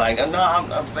 and he's like, no,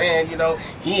 I'm saying,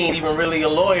 he ain't even really a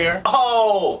lawyer.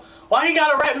 Oh, why he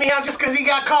gotta rat me out just because he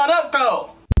got caught up, though?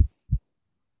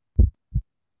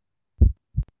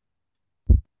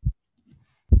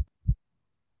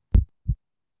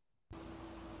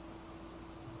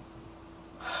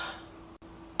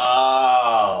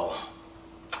 Oh,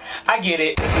 I get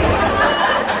it.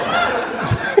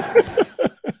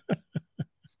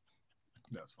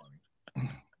 That's funny.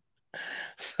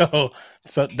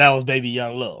 So that was Baby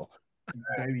Young Lil.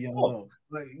 Baby Young Lil.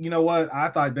 Like, you know what? I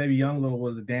thought Baby Young Lil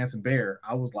was a dancing bear.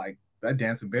 I was like, that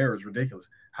dancing bear is ridiculous.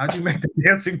 How'd you make the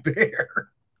dancing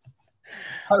bear?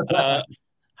 How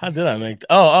did I make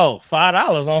 $5 on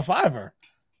Fiverr?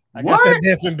 I got that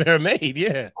dancing bear made,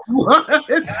 yeah. What?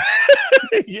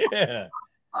 Yeah.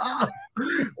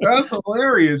 That's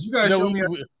hilarious. You guys show me a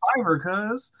Fiverr,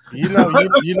 cuz.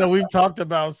 We've talked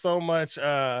about so much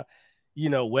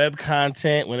web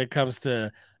content when it comes to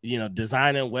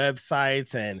designing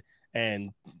websites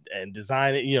and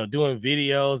designing, doing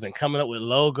videos and coming up with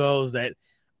logos, that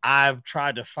I've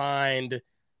tried to find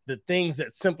the things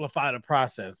that simplify the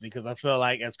process, because I feel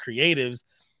like as creatives,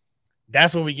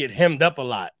 that's where we get hemmed up a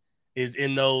lot, is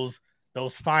in those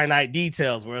those finite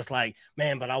details where it's like,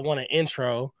 man, but I want an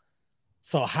intro.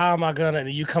 So how am I gonna? And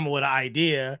you come up with an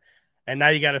idea, and now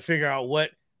you got to figure out what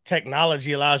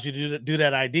technology allows you to do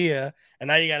that idea, and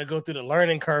now you got to go through the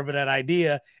learning curve of that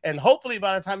idea, and hopefully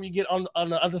by the time you get on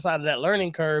the other side of that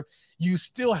learning curve, you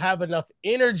still have enough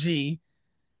energy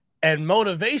and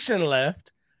motivation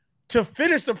left to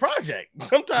finish the project.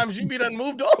 Sometimes you be done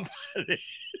moved on by it.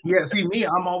 Yeah, see me,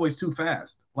 I'm always too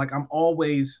fast. Like I'm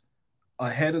always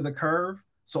ahead of the curve.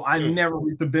 So I never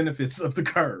reap the benefits of the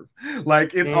curve.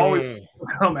 Like it's always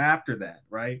come after that,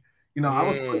 right? You know, I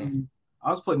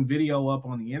was putting video up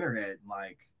on the internet in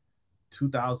like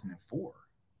 2004,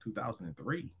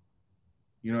 2003.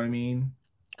 You know what I mean?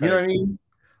 Crazy. You know what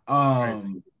I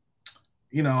mean?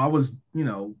 You know, I was, you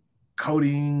know,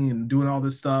 coding and doing all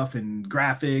this stuff and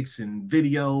graphics and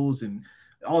videos and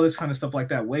all this kind of stuff like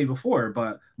that way before.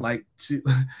 But like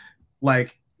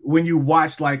like when you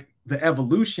watch like the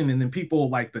evolution and then people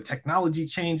like the technology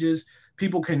changes,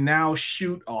 people can now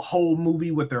shoot a whole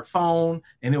movie with their phone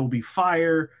and it will be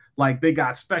fire. Like they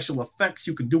got special effects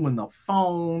you can do in the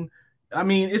phone. I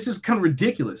mean, it's just kind of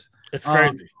ridiculous. It's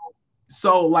crazy.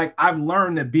 So like I've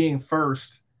learned that being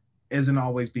first isn't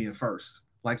always being first.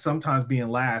 Like sometimes being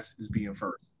last is being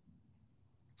first.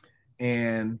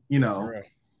 And you know,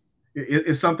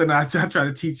 it's something I try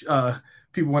to teach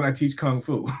people when I teach Kung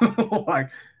Fu. Like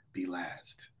be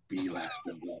last. Be last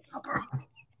and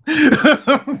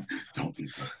don't be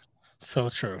first. So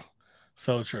true.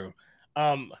 So true.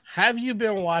 Have you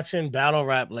been watching battle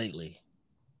rap lately?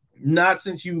 Not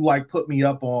since you like put me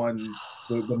up on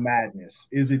the madness.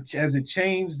 Has it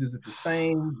changed? Is it the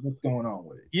same? What's going on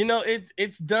with it? You know,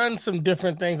 it's done some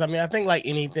different things. I mean, I think like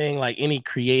anything, like any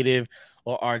creative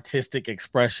or artistic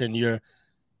expression,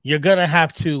 you're gonna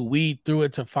have to weed through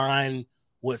it to find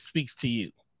what speaks to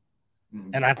you.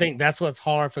 And I think that's what's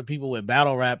hard for people with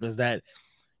battle rap is that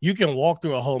you can walk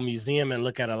through a whole museum and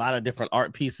look at a lot of different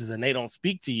art pieces and they don't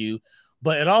speak to you,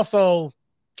 but it also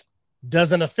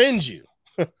doesn't offend you.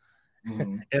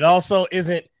 It also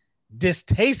isn't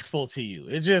distasteful to you.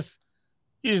 You just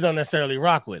don't necessarily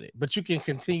rock with it, but you can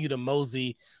continue to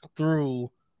mosey through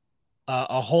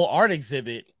a whole art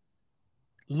exhibit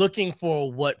looking for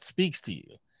what speaks to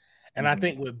you. And I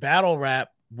think with battle rap,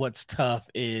 what's tough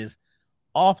is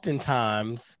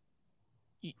oftentimes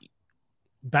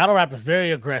battle rap is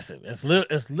very aggressive.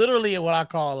 It's literally what I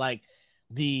call like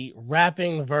the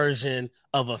rapping version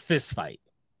of a fist fight.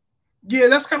 Yeah,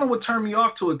 that's kind of what turned me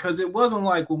off to it because it wasn't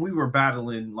like when we were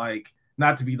battling, like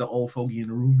not to be the old fogey in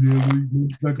the room.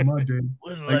 Yeah, back in my day.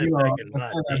 Like, you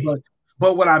know,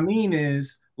 but what I mean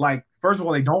is, like, first of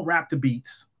all, they don't rap to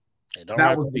beats.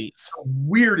 That was the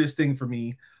weirdest thing for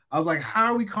me. I was like,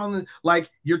 how are we calling it? Like,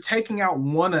 you're taking out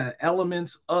one of the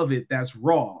elements of it that's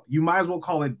raw. You might as well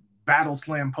call it battle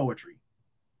slam poetry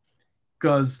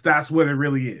because that's what it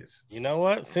really is. You know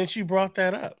what? Since you brought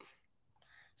that up,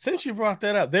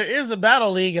 there is a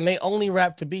battle league and they only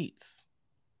rap to beats.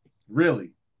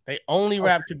 Really? They only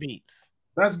rap to beats.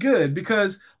 That's good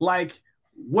because, like,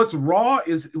 what's raw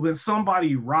is when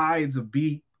somebody rides a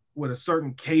beat with a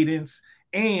certain cadence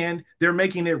and they're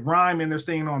making it rhyme and they're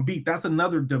staying on beat. That's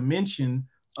another dimension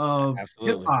of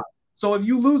hip-hop. So if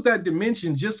you lose that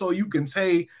dimension just so you can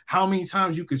say how many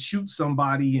times you could shoot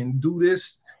somebody and do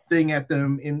this thing at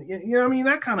them, and you know what I mean,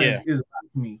 that kind of is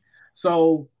me.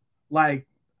 So like,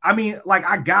 I mean, like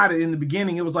I got it in the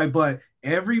beginning. It was like, but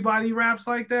everybody raps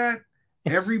like that.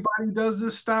 Everybody does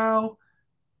this style.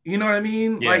 You know what I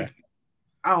mean? Yeah. Like,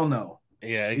 I don't know.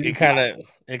 Yeah, it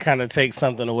kind of takes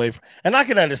something away from, and I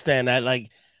can understand that. Like,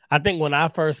 I think when I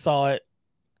first saw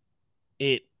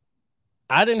it,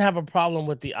 I didn't have a problem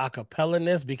with the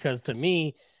acapella-ness because to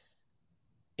me,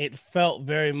 it felt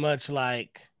very much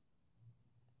like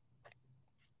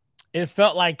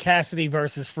Cassidy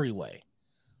versus Freeway.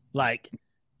 Like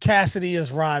Cassidy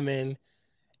is rhyming,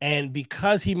 and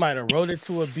because he might have wrote it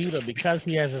to a beat or because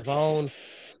he has his own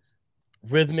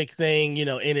rhythmic thing, you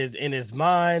know, in his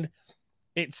mind,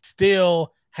 it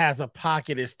still has a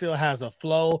pocket, it still has a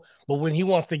flow. But when he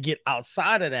wants to get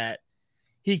outside of that,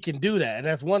 he can do that. And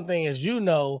that's one thing, as you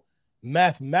know,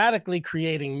 mathematically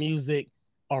creating music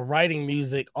or writing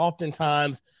music,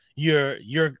 oftentimes you're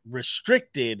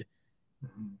restricted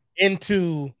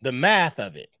into the math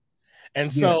of it. And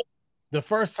so the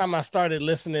first time I started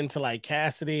listening to like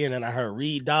Cassidy and then I heard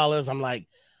Reed Dollars, I'm like,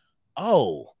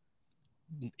 oh,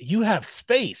 you have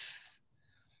space.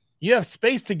 You have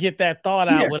space to get that thought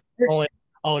out without going,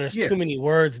 oh, there's too many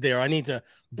words there. I need to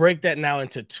break that now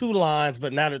into 2 lines,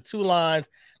 but now the 2 lines,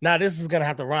 now this is going to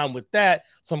have to rhyme with that.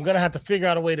 So I'm going to have to figure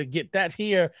out a way to get that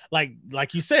here. Like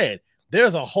you said,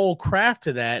 there's a whole craft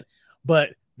to that,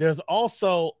 but there's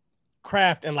also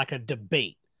craft in like a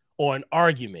debate or an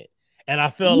argument. And I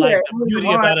feel like the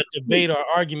beauty about a debate or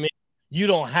argument, you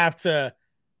don't have to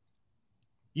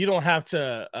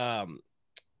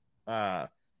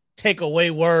take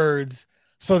away words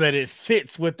so that it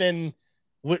fits within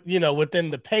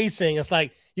the pacing. It's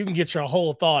like you can get your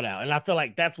whole thought out. And I feel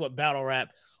like that's what battle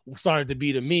rap started to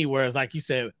be to me, whereas like you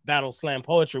said, battle slam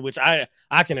poetry, which I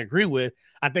can agree with.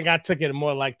 I think I took it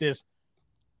more like this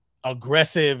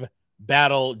aggressive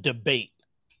battle debate.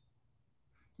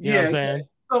 You know what I'm saying?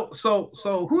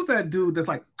 So who's that dude that's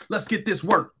like, let's get this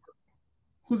work?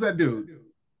 Who's that dude?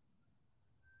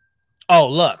 Oh,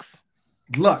 Lux.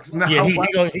 No, yeah, he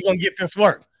gonna get this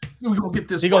work. We're gonna get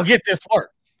this. He gonna get this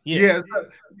work. Yeah.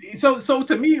 So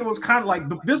to me, it was kind of like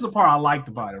this is the part I liked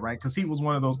about it, right? Because he was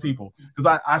one of those people.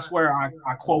 Because I swear I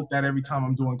quote that every time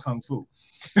I'm doing kung fu.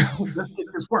 Let's get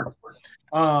this work.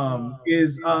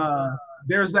 There's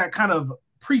that kind of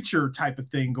preacher type of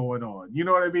thing going on. You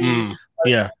know what I mean?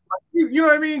 Yeah. You know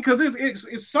what I mean? Because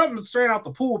it's something straight out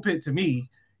the pulpit to me.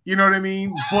 You know what I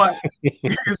mean? But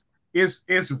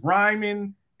it's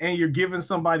rhyming and you're giving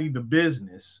somebody the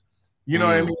business. You know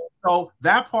what I mean? So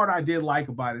that part I did like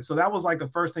about it. So that was like the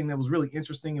first thing that was really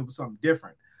interesting. It was something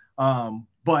different.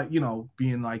 But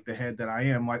being like the head that I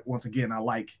am, like once again, I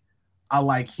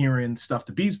like hearing stuff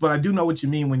to beats, but I do know what you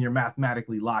mean when you're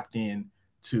mathematically locked in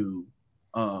to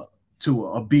a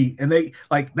beat. And they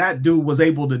like that dude was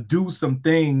able to do some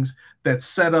things that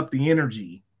set up the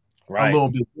energy a little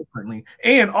bit differently.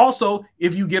 And also,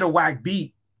 if you get a whack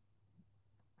beat,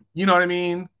 you know what I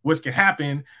mean, which can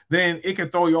happen, then it can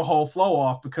throw your whole flow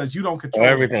off because you don't control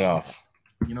everything off.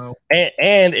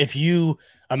 And if you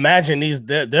imagine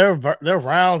their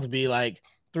rounds be like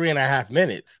 3.5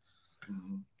 minutes.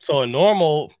 Mm-hmm. So a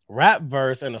normal rap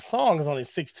verse in a song is only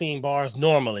 16 bars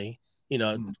normally,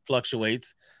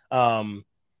 fluctuates.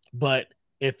 But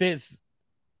if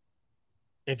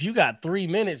you got 3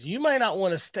 minutes, you might not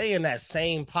want to stay in that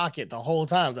same pocket the whole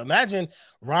time. Imagine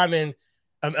rhyming.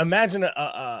 Imagine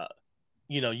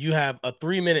you have a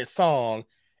 3-minute song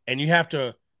and you have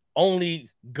to only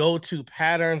go to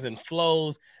patterns and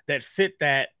flows that fit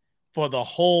that for the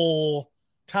whole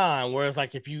time. Whereas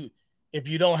like if you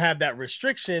don't have that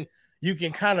restriction, you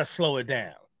can kind of slow it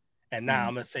down. And now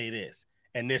I'm gonna say this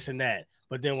and this and that.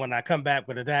 But then when I come back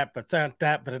with you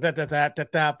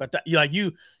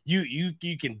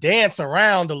can dance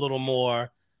around a little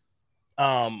more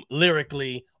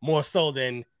lyrically, more so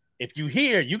than if you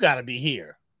hear, you got to be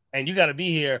here. And you got to be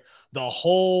here the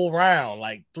whole round,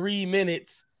 like 3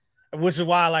 minutes, which is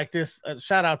why I like this.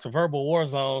 Shout out to Verbal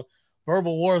Warzone.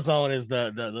 Verbal Warzone is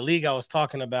the league I was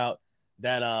talking about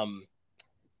that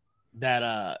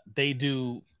they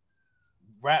do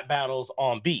rap battles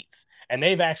on beats. And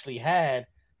they've actually had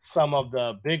some of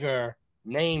the bigger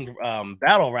named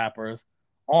battle rappers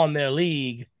on their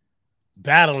league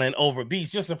battling over beats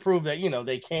just to prove that,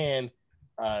 they can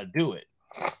do it.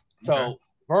 So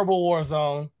Verbal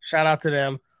Warzone, shout out to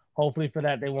them. Hopefully for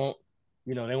that they won't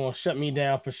shut me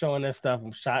down for showing that stuff.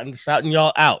 I'm shouting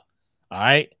y'all out. All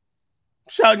right, I'm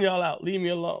shouting y'all out. Leave me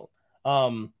alone.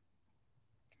 I'm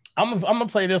gonna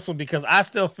play this one because I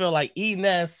still feel like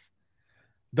E-Ness,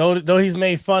 though he's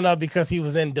made fun of because he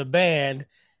was in the band,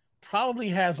 probably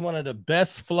has one of the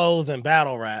best flows in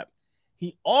battle rap.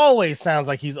 He always sounds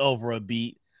like he's over a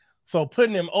beat, so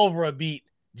putting him over a beat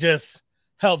just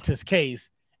helped his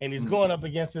case. And he's going up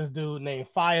against this dude named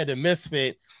Fire the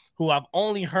Misfit, who I've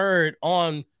only heard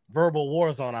on Verbal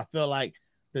Warzone. I feel like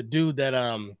the dude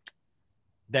that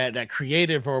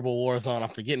created Verbal Warzone, I'm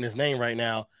forgetting his name right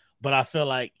now, but I feel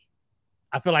like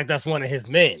that's one of his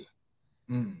men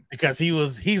because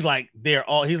he's like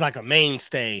a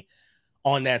mainstay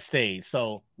on that stage.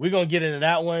 So we're gonna get into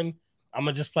that one. I'm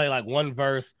gonna just play like one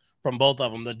verse from both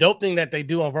of them. The dope thing that they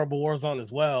do on Verbal Warzone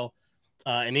as well.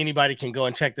 And anybody can go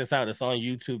and check this out. It's on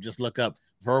YouTube. Just look up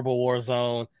Verbal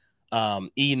Warzone,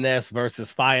 E-Ness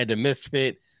versus Fire the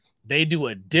Misfit. They do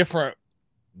a different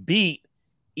beat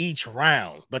each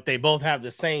round, but they both have the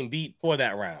same beat for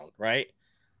that round, right?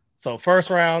 So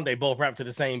first round, they both rap to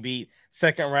the same beat.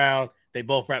 Second round, they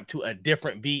both rap to a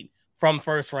different beat from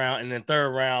first round. And then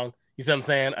third round, you see what I'm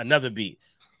saying? Another beat.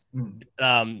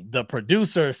 The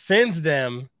producer sends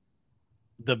them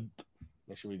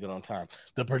make sure we get on time.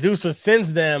 The producer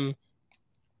sends them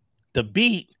the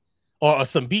beat or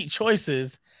some beat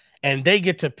choices, and they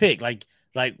get to pick. Like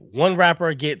one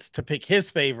rapper gets to pick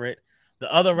his favorite, the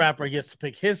other rapper gets to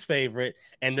pick his favorite,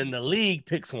 and then the league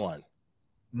picks one.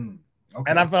 Okay.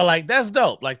 And I felt like that's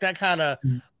dope. Like that kind of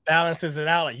balances it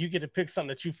out. Like you get to pick something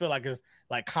that you feel like is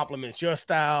like complements your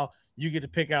style. You get to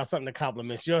pick out something that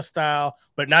complements your style,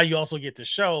 but now you also get to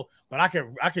show, but I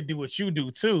could do what you do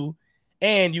too.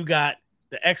 And you got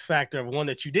the X factor of one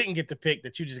that you didn't get to pick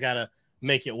that you just got to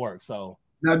make it work. So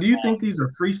now, do you think these are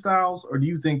freestyles or do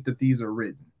you think that these are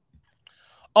written?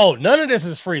 Oh, none of this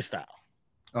is freestyle.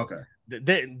 Okay.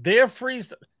 They're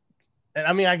freestyle. And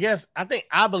I mean,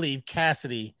 I believe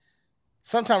Cassidy,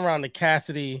 sometime around the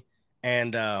Cassidy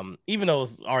and even though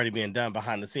it's already being done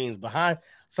behind the scenes,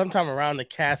 sometime around the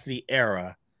Cassidy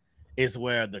era is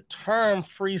where the term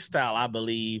freestyle, I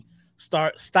believe,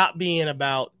 stopped being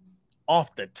about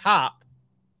off the top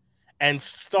and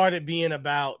started being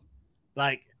about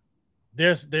like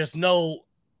there's no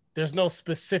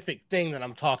specific thing that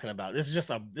I'm talking about. This is just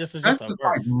a verse.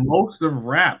 Like most of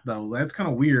rap though. That's kind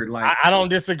of weird. Like I don't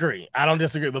disagree.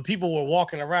 But people were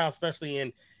walking around,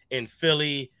 especially in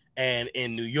Philly and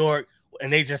in New York,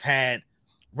 and they just had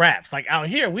raps. Like out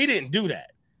here, we didn't do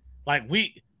that. Like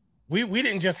we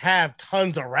didn't just have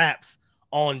tons of raps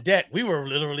on deck. We were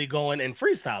literally going and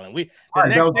freestyling. The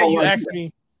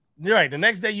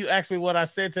next day you asked me what I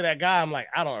said to that guy. I'm like,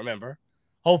 I don't remember.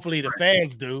 Hopefully the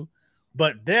fans do.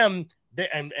 But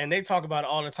they talk about it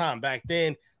all the time. Back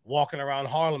then, walking around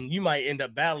Harlem, you might end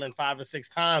up battling 5 or 6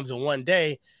 times in one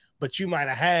day, but you might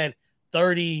have had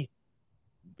 30,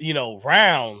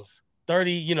 rounds,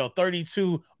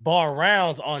 32 bar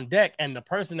rounds on deck. And the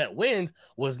person that wins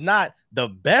was not the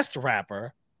best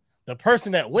rapper. The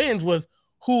person that wins was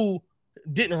who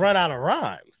didn't run out of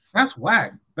rhymes. That's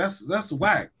whack. That's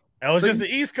whack. That was just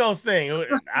the East Coast thing.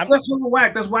 That's a little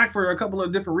whack. That's whack for a couple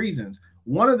of different reasons.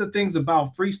 One of the things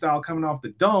about freestyle coming off the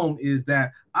dome is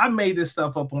that I made this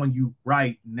stuff up on you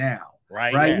right now.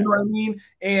 Right now. You know what I mean?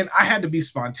 And I had to be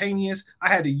spontaneous. I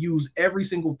had to use every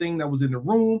single thing that was in the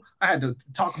room. I had to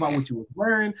talk about what you were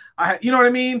wearing. You know what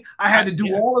I mean? I had to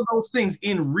do all of those things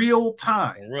in real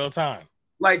time.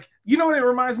 Like, you know what it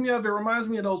reminds me of? It reminds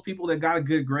me of those people that got a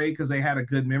good grade because they had a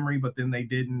good memory, but then they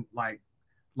didn't like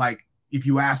if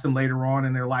you asked them later on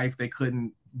in their life, they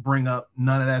couldn't bring up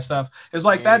none of that stuff. It's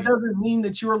like that doesn't mean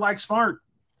that you're like smart.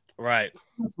 Right.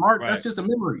 Smart. Right. That's just a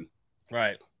memory.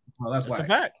 Right. Well, that's a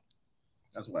fact.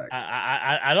 That's whack.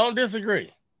 I don't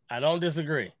disagree. I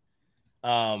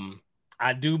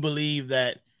do believe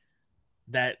that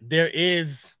there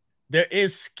is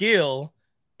skill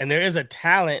and there is a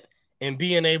talent in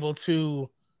being able to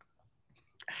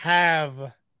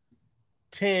have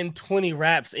 10, 20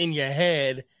 raps in your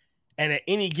head and at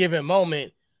any given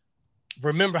moment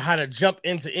remember how to jump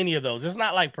into any of those. It's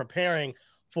not like preparing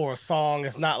for a song.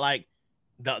 It's not like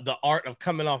the art of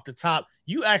coming off the top.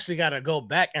 You actually got to go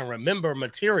back and remember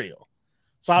material.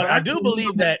 So I do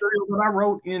believe that I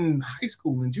wrote in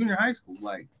junior high school,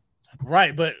 like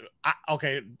right. But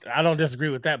I don't disagree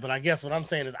with that. But I guess what I'm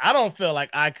saying is I don't feel like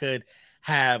I could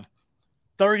have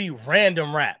 30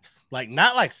 random raps, like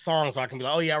not like songs where I can be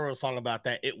like, oh yeah, I wrote a song about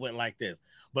that. It went like this,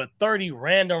 but 30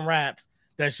 random raps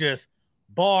that's just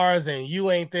bars and you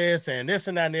ain't this and this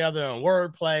and that and the other and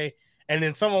wordplay. And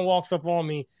then someone walks up on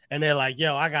me and they're like,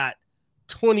 yo, I got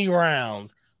 20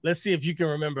 rounds. Let's see if you can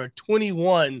remember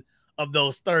 21 of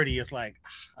those 30. It's like,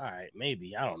 all right,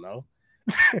 maybe, I don't know.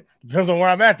 Depends on where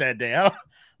I'm at that day.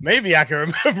 Maybe I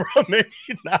can remember, maybe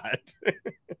not.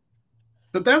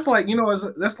 But that's like,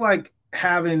 that's like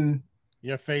having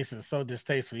your face is so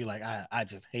distasteful. You're like, I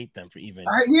just hate them for even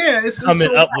it's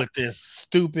coming up with this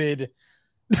stupid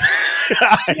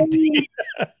idea.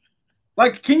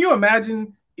 Like, can you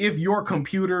imagine if your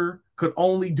computer could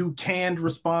only do canned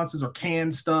responses or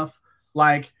canned stuff?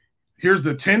 Like, here's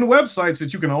the 10 websites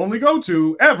that you can only go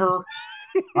to ever.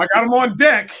 I got them on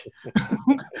deck.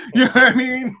 You know what I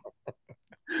mean?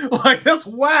 Like, that's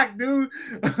whack, dude.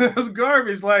 That's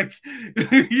garbage. Like,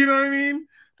 you know what I mean?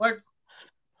 Like,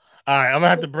 all right, I'm gonna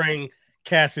have to bring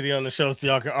Cassidy on the show so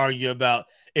y'all can argue about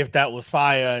if that was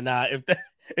fire or not,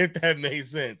 if that made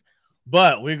sense.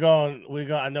 But we're going.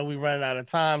 I know we're running out of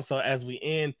time, so as we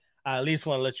end, I at least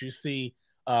want to let you see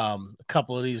a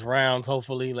couple of these rounds.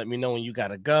 Hopefully, let me know when you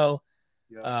gotta go.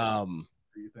 Yeah, what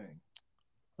do you think?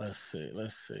 Let's see.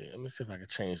 Let me see if I can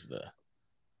change the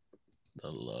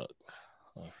look.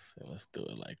 Let's see. Let's do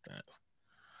it like that.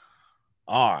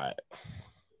 All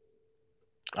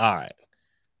right.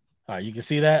 You can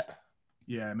see that?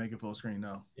 Yeah, make it full screen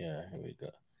now. Yeah, here we go.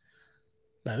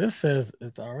 Now this says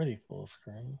it's already full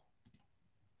screen.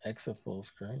 Exit full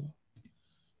screen.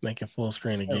 Make it full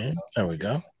screen again. There we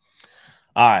go.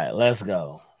 All right, let's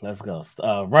go.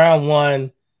 Round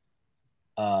 1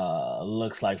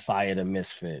 looks like Fire the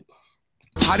Misfit.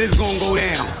 How this gonna go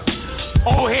down?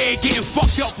 Old head getting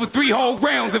fucked up for 3 whole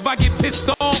rounds. If I get pissed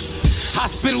off,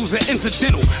 Hospitals are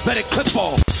incidental, let it clip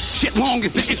off. Shit long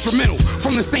as the instrumental.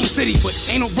 From the same city, but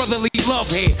ain't no brotherly love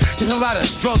here. Just a lot of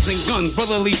drugs and guns,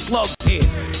 brotherly slugs here.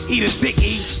 Eat a dick,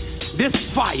 eat.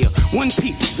 This fire, one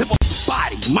piece, zip up the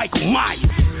body, Michael Myers.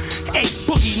 Hey,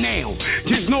 boogie now.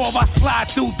 Just know if I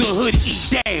slide through the hood, eat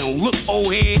down. Look,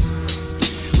 old head.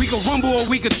 We could rumble or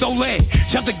we could throw lead.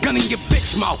 Shove the gun in your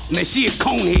bitch mouth. Now she a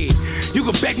conehead. You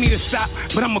could beg me to stop,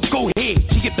 but I'ma go ahead.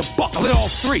 She get the buck, lit all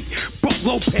three. Brook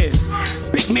Lopez.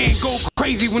 Big man go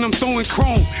crazy when I'm throwing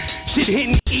chrome. Shit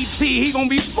hitting ET, he gon'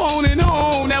 be phoning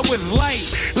on. That was light.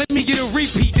 Let me get a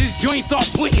repeat. This joint start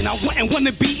pointing. I want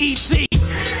to be ET.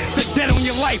 Said dead on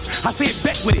your life. I said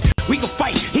bet with it. We can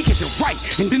fight. He gets it right,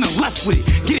 and then I'm left with it.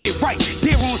 Get it right.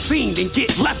 There on scene, then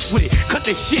get left with it. Cut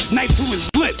the shit, knife to his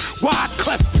lip. Why I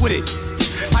cleft with it?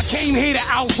 I came here to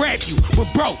out-rap you, but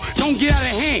bro, don't get out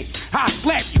of hand. I'll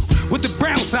slap you with the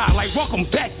brown side, like welcome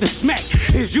back to Smack.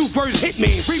 It's you versus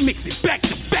Hitman, remix it back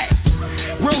to back.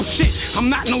 Real shit, I'm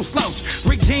not no slouch.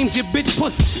 Rick James, your bitch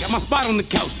pussy. Got my spot on the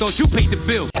couch, thought you paid the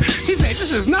bill. She said,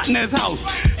 this is not Ness house.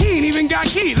 He ain't even got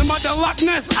keys, I'm about to lock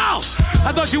Ness out.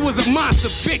 I thought you was a monster,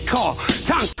 big car,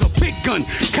 Tonka, big gun,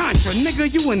 Contra.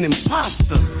 Nigga, you an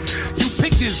imposter. You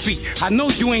pick this beat, I know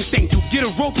you ain't think. You get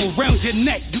a rope around your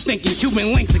neck. You thinking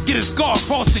Cuban links to get a scar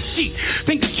across the cheek.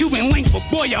 Think of Cuban link, but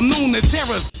boy, I'm known to tear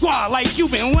a squad like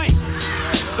Cuban link.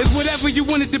 It's whatever you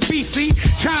wanted to be, see?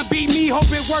 Try and beat me, hope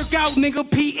it work out, nigga,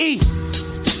 P.I.G.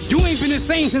 You ain't been the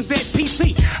same since that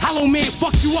PC. Hollow man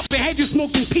fucked you up and had you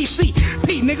smoking PC.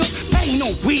 P, nigga, that ain't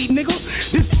no weed, nigga.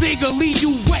 This cigar leave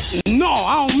you wet. No,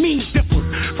 I don't mean dippers.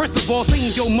 First of all, stay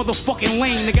in your motherfucking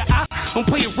lane, nigga. I don't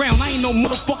play around, I ain't no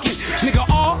motherfucking nigga.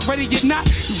 Already you're not,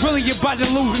 you really about to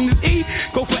lose in this E.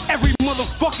 Go for every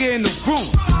motherfucker in the room.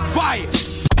 Fire.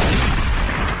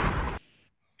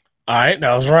 All right,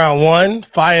 that was round one.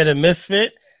 Fire the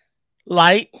Misfit.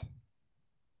 Light. You know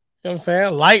what I'm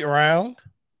saying? Light round.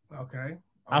 Okay.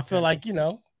 I feel like,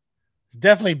 it's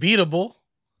definitely beatable.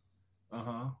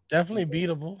 Uh-huh. Definitely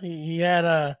beatable. He had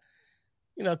a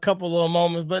couple little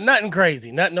moments, but nothing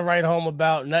crazy. Nothing to write home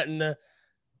about. Nothing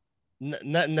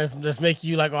that's make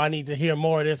you like, oh, I need to hear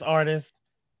more of this artist.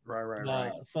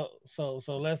 Right. So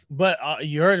let's. But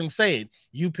you heard him say it.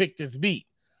 You picked this beat.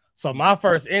 So my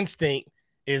first instinct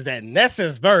is that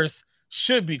Ness's verse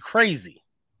should be crazy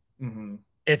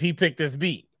if he picked this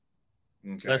beat.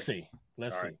 Okay. Let's see.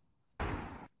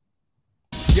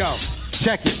 Yo,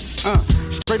 check it.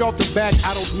 Straight off the back,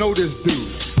 I don't know this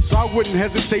dude, so I wouldn't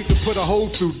hesitate to put a hole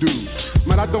through dude.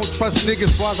 Man, I don't trust niggas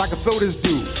as far as I can throw this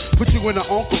dude. Put you in the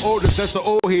Uncle Otis, that's an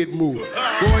old head move.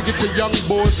 Go and get your young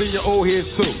boys and your old heads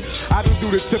too. I don't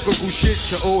do the typical shit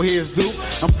your old heads do.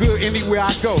 I'm good anywhere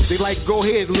I go. They like, go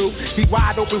ahead, Lou. He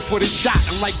wide open for the shot.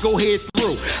 I'm like, go ahead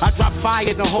through. I drop fire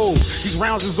in the hole. These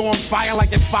rounds is on fire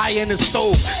like that fire in the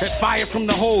stove. That fire from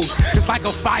the hose. It's like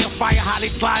a fire, how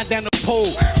they slide down the pole.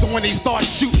 So when they start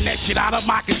shooting that shit out of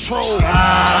my control,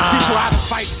 I teach you how to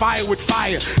fight fire with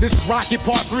fire. This is Rocket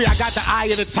Part 3. I got the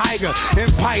eye of the tiger.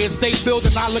 Empire State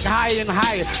Building. I look higher and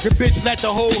higher. The bitch let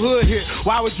the whole hood hit.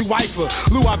 Why would you wipe her?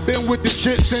 Lou, I've been with this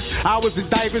shit since I was in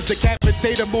diapers.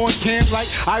 Decapitate them on cam like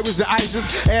I was the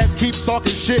ISIS. Ass keeps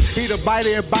talking shit. He the biter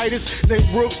and biters. They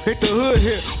roof hit the hood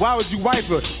hit. Why would you wipe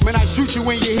her? Man, I shoot you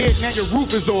in your head. Now your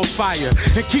roof is on fire.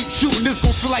 And keep shooting. This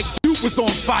gon' feel like you was on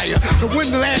fire. And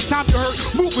when the last time you heard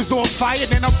Moot was on fire,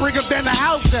 then I bring him down the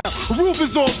house now. Roof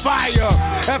is on fire.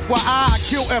 FYI, I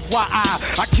kill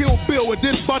FYI. I kill Bill with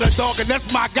this butter dog, and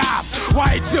that's my guy.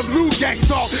 Why Jim Lou gang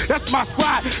dog? That's my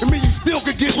squad. I mean, you still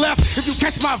could get left if you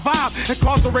catch my vibe.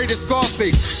 Incarcerated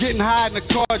Scarface, getting high in the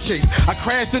car chase. I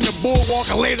crashed in the boardwalk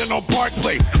and landed on Park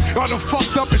Place. All the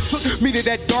fucked up and took me to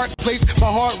that dark place. My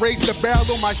heart raced, the barrel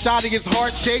on my shotty is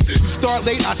heart shaped. You start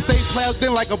late, I stay plugged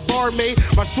in like a barmaid.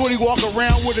 My shorty walk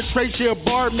around with a tray, she a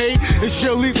barmaid. And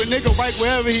she'll leave a nigga right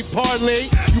wherever he parlay.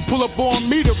 You pull up on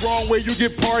me the wrong way, you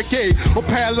get parquet. Or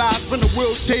paralyzed from the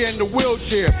wheelchair in the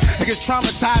wheelchair. Niggas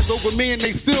traumatized over me and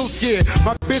they still scared.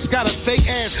 My bitch got a fake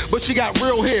ass, but she got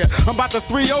real hair. I'm about to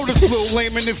 3-0 this little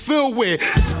lame and it feel weird.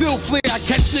 It's still flare, I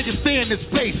catch niggas staying in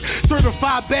space.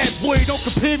 Certified bad boy, don't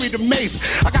compare me to Mace.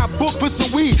 I got booked for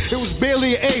some weed, it was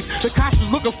barely an eighth. The cops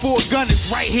was looking for a gun,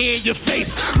 it's right here in your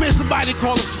face. Man, somebody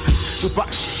call it.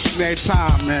 Man,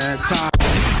 time.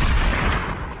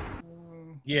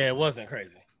 Yeah, it wasn't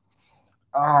crazy.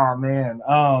 Oh man.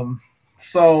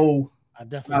 So I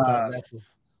definitely thought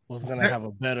Ness was gonna have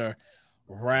a better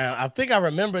round. I think I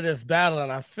remember this battle,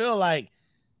 and I feel like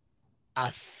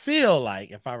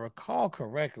if I recall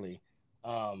correctly,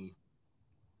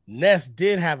 Ness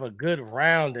did have a good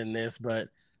round in this, but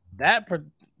that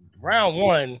round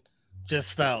one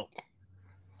just felt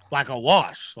like a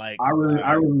wash. Like I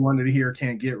really wanted to hear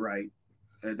 "Can't Get Right"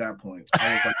 at that point.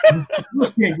 I was like,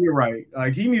 "This can't get right.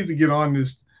 Like he needs to get on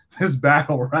this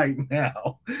battle right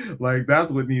now. Like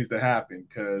that's what needs to happen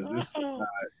because this is not."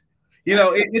 You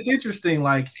know, it's interesting.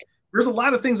 Like there's a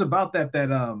lot of things about that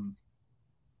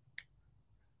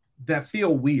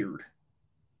feel weird.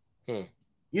 You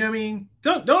know what I mean?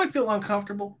 Don't it feel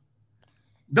uncomfortable?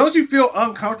 Don't you feel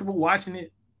uncomfortable watching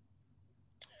it?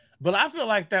 But I feel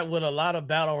like that with a lot of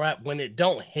battle rap when it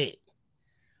don't hit.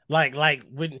 Like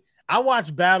when I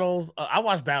watch battles a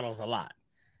lot.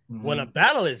 Mm-hmm. When a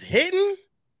battle is hitting,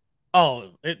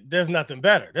 there's nothing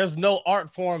better. There's no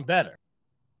art form better.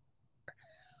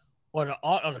 Or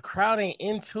the crowd ain't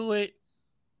into it,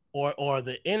 or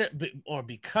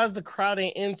because the crowd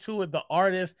ain't into it, the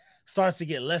artist starts to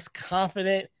get less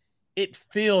confident. It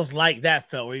feels like that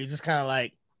felt where you just kind of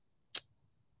like,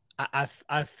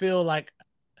 I feel like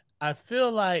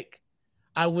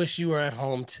I wish you were at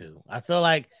home too. I feel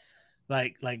like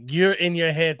you're in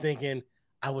your head thinking,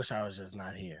 I wish I was just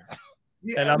not here.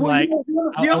 Yeah, and I'm I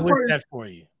wish that for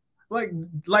you.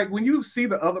 Like when you see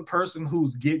the other person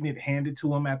who's getting it handed to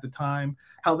them at the time,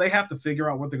 how they have to figure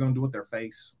out what they're going to do with their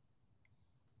face.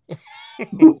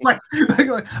 like,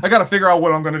 I got to figure out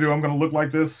what I'm going to do. I'm going to look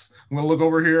like this. I'm going to look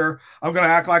over here. I'm going to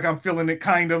act like I'm feeling it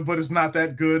kind of, but it's not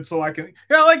that good. So I can,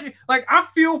 like I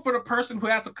feel for the person who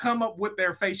has to come up with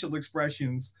their facial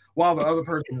expressions while the other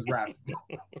person is rapping.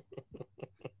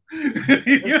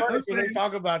 They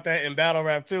talk about that in battle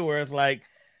rap too, where it's like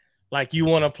you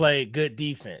want to play good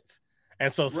defense.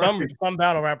 And so some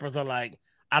battle rappers are like,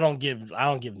 I don't give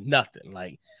nothing.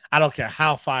 Like, I don't care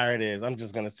how fire it is. I'm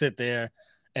just going to sit there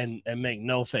and make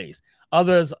no face.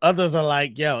 Others are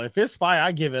like, yo, if it's fire,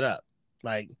 I give it up.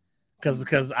 Like,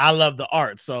 because I love the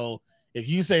art. So if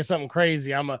you say something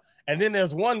crazy, and then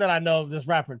there's one that I know, this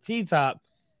rapper T-Top,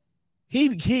 he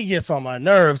gets on my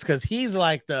nerves because he's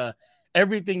like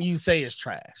everything you say is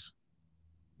trash.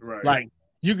 Right. Like,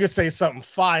 you could say something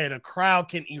fire, the crowd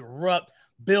can erupt,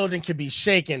 building can be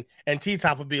shaken, and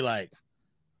T-Top would be like,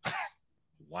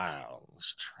 wow,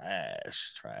 it's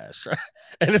trash.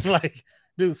 And it's like,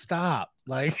 dude, stop.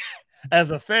 Like,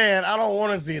 as a fan, I don't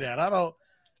want to see that. I don't.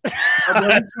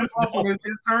 When it's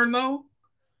his turn, though?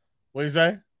 What do you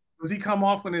say? Does he come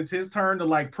off when it's his turn to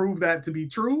like prove that to be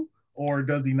true, or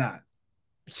does he not?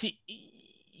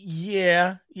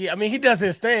 Yeah. I mean, he does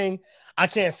his thing. I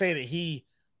can't say that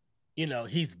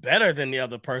he's better than the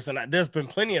other person. There's been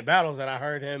plenty of battles that I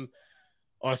heard him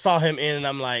or saw him in, and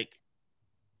I'm like,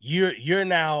 you're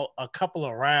now a couple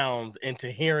of rounds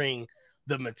into hearing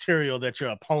the material that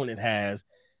your opponent has,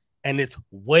 and it's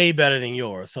way better than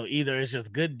yours. So either it's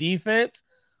just good defense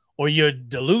or you're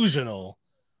delusional,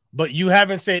 but you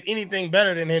haven't said anything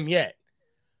better than him yet.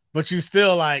 But you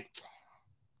still like,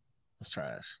 it's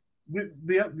trash.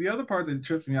 The other part that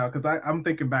trips me out, because I'm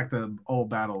thinking back to old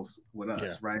battles with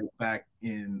us, right? Back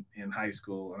in high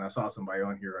school, and I saw somebody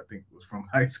on here, I think it was from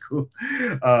high school.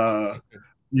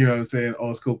 You know what I'm saying?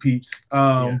 Old school peeps.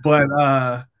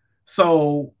 But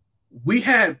so we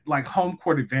had like home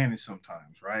court advantage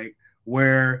sometimes, right?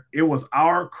 Where it was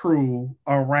our crew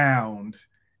around,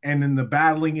 and then the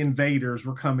battling invaders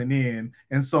were coming in.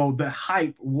 And so the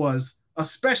hype was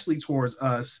especially towards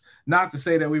us, not to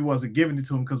say that we wasn't giving it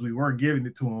to them, because we were giving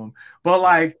it to them, but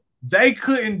like they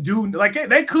couldn't do, like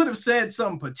they could have said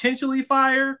something potentially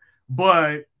fire,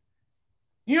 but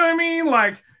you know what I mean?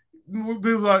 Like,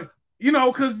 you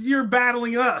know, because you're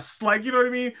battling us, like, you know what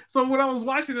I mean? So when I was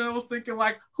watching it, I was thinking,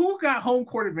 like, who got home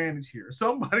court advantage here?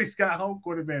 Somebody's got home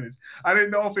court advantage. I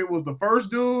didn't know if it was the first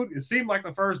dude. It seemed like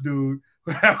the first dude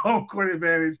who had home court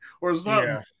advantage or something.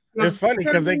 Yeah. It's funny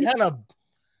because they kind of,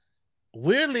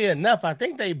 weirdly enough, I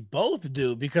think they both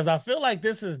do, because I feel like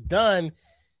this is done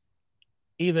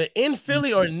either in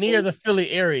Philly or near the Philly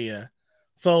area.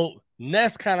 So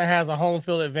Ness kind of has a home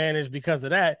field advantage because of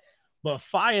that. But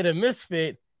Fire the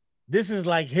Misfit, this is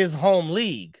like his home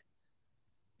league.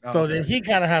 So then he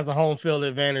kind of has a home field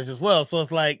advantage as well. So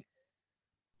it's like,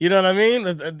 you know what I mean?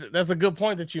 That's a good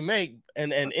point that you make.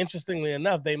 And interestingly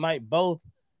enough, they might both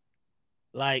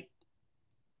like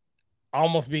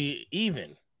almost be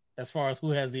even as far as who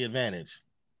has the advantage.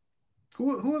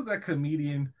 Who was that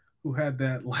comedian who had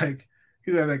that, like,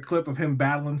 he had that clip of him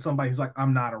battling somebody? He's like,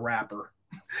 I'm not a rapper.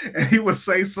 And he would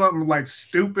say something like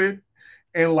stupid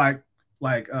and like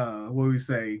what do we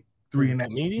say? 3 and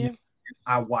comedian?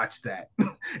 I watched that.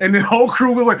 And the whole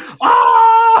crew was like,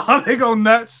 oh, they go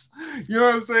nuts. You know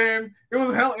what I'm saying? It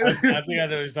was hell. I think I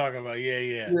know what you're talking about.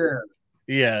 Yeah.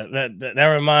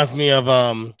 That reminds me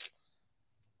of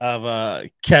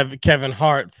Kevin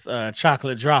Hart's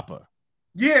Chocolate Dropper.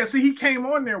 Yeah, see, he came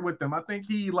on there with them. I think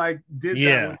he like did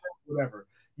that with them, whatever.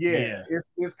 Yeah,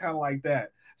 it's kind of like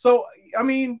that. So I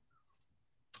mean,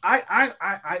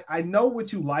 I know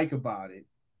what you like about it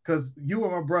because you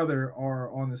and my brother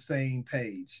are on the same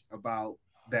page about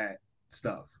that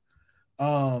stuff.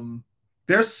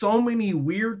 There's so many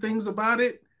weird things about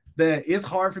it that it's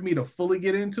hard for me to fully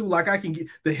get into. Like I can get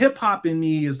the hip hop in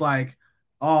me is like,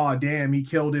 oh damn, he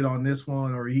killed it on this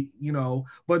one, or he, you know.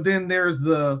 But then there's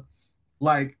the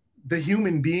like the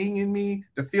human being in me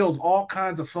that feels all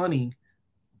kinds of funny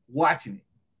watching it.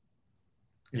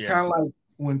 It's kind of like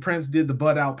when Prince did the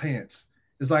butt out pants.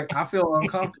 It's like I feel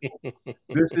uncomfortable.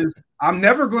 I'm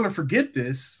never going to forget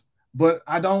this, but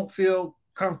I don't feel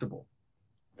comfortable.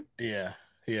 Yeah.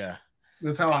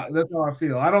 That's how I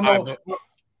feel. I don't know.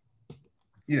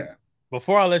 Yeah.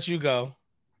 Before I let you go,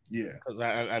 yeah, because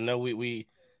I know we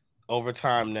over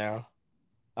time now.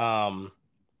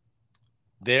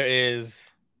 There is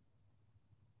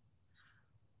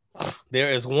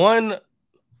one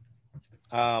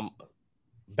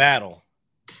battle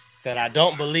that I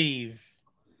don't believe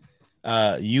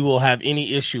you will have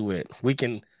any issue with.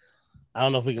 I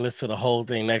don't know if we can listen to the whole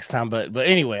thing next time, but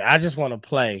anyway, I just want to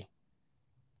play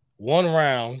one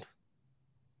round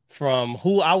from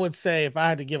who I would say if I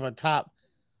had to give a top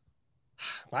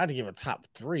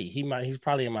 3, he's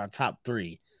probably in my top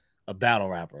 3 of battle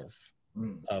rappers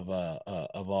of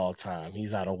all time.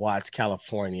 He's out of Watts,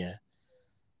 California.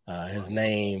 His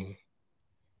name,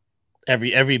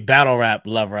 every battle rap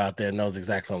lover out there knows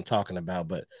exactly what I'm talking about,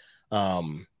 but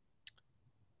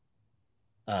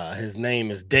his name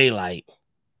is Daylight,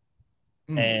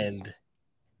 and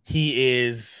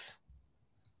he's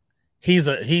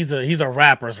a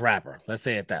rapper's rapper. Let's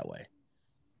say it that way.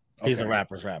 He's a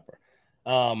rapper's rapper.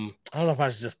 I don't know if I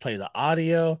should just play the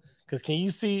audio because can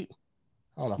you see?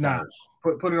 I don't know.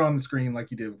 Put it on the screen like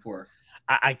you did before.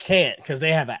 I can't because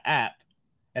they have an app,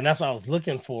 and that's why I was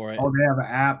looking for it. Oh, they have an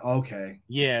app. Okay.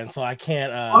 Yeah, and so I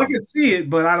can't. I can see it,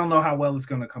 but I don't know how well it's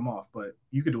going to come off. But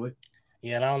you could do it.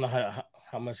 Yeah, and I don't know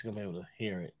how much you're gonna be able to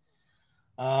hear it.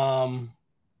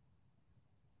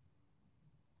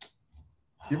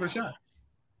 Give it a shot.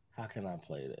 How can I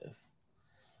play this?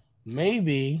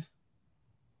 Maybe.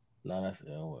 No, that's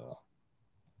well.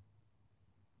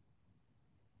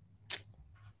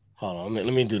 Hold on, let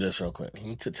me do this real quick.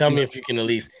 Tell me if you can at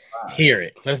least hear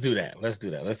it. Let's do that. Let's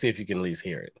see if you can at least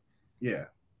hear it. Yeah.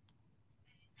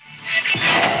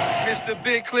 Mr.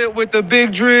 Big Clip with the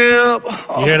big drip.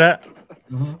 You hear that?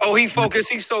 Mm-hmm. Oh, he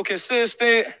focused. He's so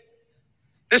consistent.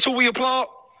 This who we applaud.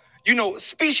 You know,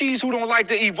 species who don't like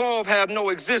to evolve have no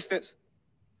existence.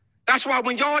 That's why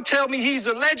when y'all tell me he's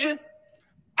a legend,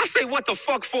 I say, what the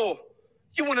fuck for?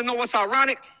 You want to know what's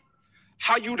ironic?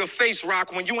 How you the face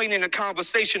rock when you ain't in a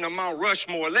conversation of Mount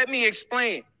Rushmore. Let me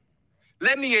explain.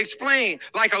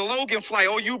 Like a Logan flight,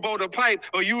 or you boat a pipe,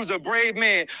 or use a brave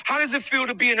man. How does it feel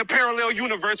to be in a parallel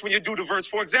universe when you do the verse?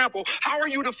 For example, how are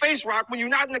you the face rock when you're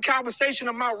not in the conversation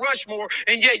of Mount Rushmore,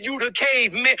 and yet you the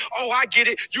caveman? Oh, I get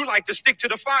it. You like to stick to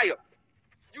the fire.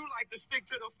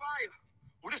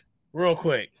 Real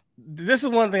quick. This is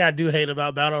one thing I do hate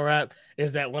about battle rap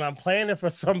is that when I'm playing it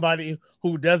for somebody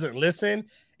who doesn't listen,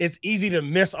 it's easy to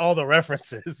miss all the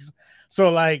references. So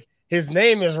like his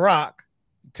name is Rock,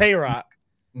 Tay Rock.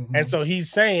 Mm-hmm. And so he's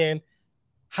saying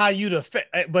how you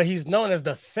but he's known as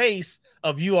the face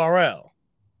of URL.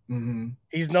 Mm-hmm.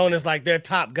 He's known as like their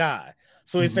top guy.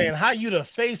 So he's saying how you the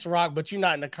face Rock, but you're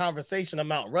not in the conversation of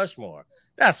Mount Rushmore.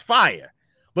 That's fire.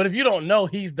 But if you don't know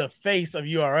he's the face of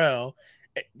URL,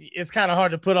 it's kind of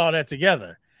hard to put all that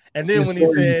together. And then when he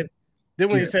said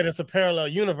it's a parallel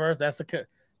universe, that's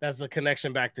a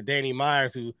connection back to Danny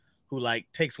Myers, who like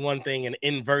takes one thing and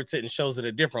inverts it and shows it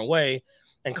a different way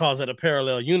and calls it a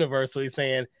parallel universe. So he's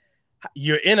saying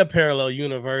you're in a parallel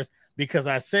universe because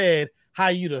I said how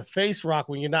you the face rock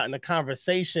when you're not in the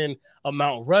conversation of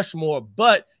Mount Rushmore,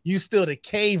 but you still the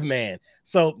caveman.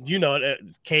 So you know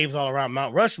caves all around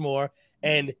Mount Rushmore,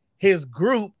 and his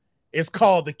group is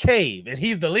called the Cave, and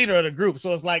he's the leader of the group.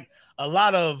 So it's like a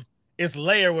lot of it's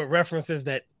layered with references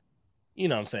that you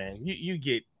know what I'm saying. You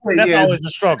get that's always the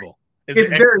struggle. It's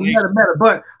very meta.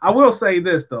 But I will say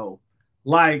this though,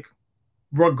 like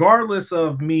regardless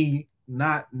of me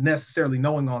not necessarily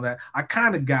knowing all that, I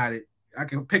kind of got it. I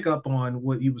can pick up on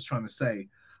what he was trying to say.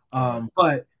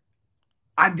 But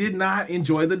I did not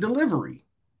enjoy the delivery.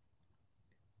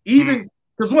 Even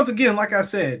because once again, like I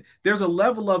said, there's a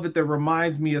level of it that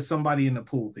reminds me of somebody in the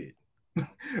pulpit,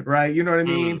 right? You know what I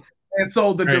mean? And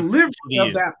so the delivery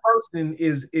of that person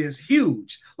is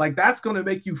huge. Like that's going to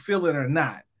make you feel it or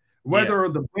not, whether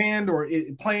the band or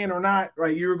it playing or not,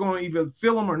 right? You're going to either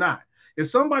feel them or not. if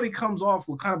somebody comes off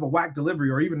with kind of a whack delivery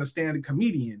or even a standard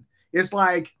comedian, it's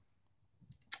like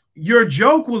your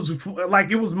joke was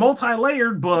like it was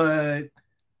multi-layered, but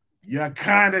you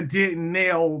kind of didn't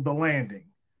nail the landing.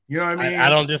 You know what I mean? I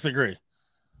don't disagree.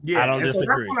 Yeah, I don't disagree. So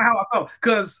that's kind of how I felt,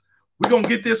 because we're gonna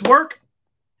get this work.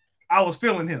 I was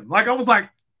feeling him. Like I was like,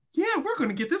 yeah, we're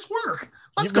gonna get this work.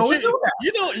 Let's go and do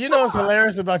that. You know what's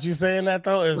hilarious about you saying that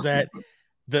though is that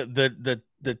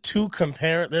the two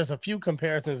there's a few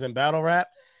comparisons in battle rap,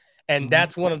 and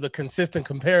that's one of the consistent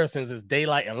comparisons is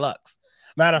Daylight and Lux.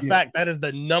 Matter of fact, that is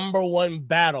the number one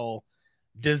battle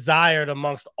desired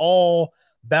amongst all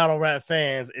battle rap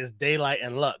fans is Daylight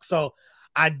and Lux. So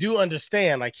I do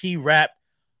understand, like, he rapped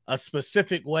a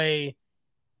specific way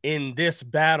in this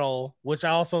battle, which I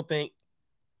also think,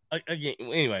 again,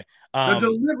 anyway. The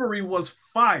delivery was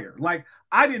fire. Like,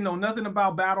 I didn't know nothing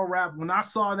about battle rap. When I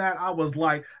saw that, I was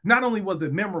like, not only was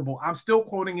it memorable, I'm still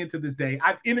quoting it to this day.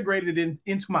 I've integrated it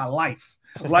into my life.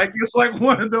 Like, it's like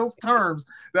one of those terms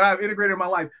that I've integrated in my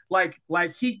life. Like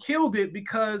he killed it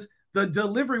because the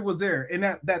delivery was there. And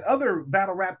that other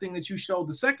battle rap thing that you showed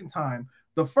the second time,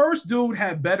 the first dude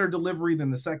had better delivery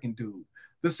than the second dude.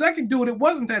 The second dude, it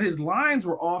wasn't that his lines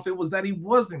were off. It was that he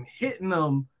wasn't hitting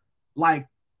them like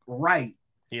right.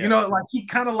 Yeah. You know, like he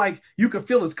kind of like, you could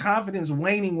feel his confidence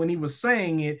waning when he was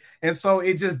saying it. And so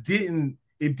it just didn't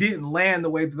land the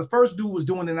way the first dude was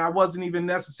doing. And I wasn't even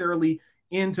necessarily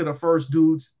into the first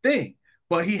dude's thing,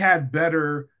 but he had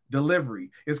better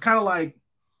delivery. It's kind of like,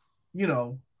 you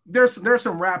know, there's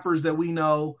some rappers that we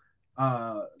know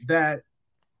that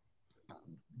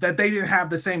they didn't have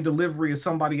the same delivery as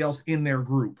somebody else in their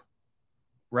group,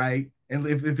 right? And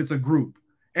if it's a group,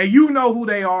 and you know who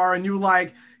they are, and you're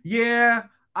like, yeah,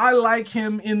 I like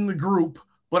him in the group,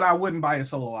 but I wouldn't buy a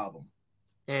solo album.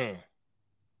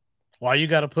 Why you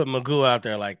got to put Magoo out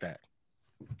there like that?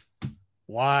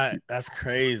 Why? That's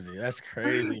crazy. That's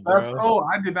crazy, bro. That's cool.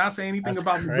 I did not say anything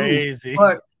about crazy. Magoo.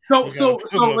 But let's go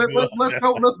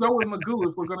with Magoo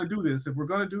if we're gonna do this. If we're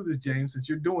gonna do this, James, since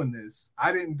you're doing this,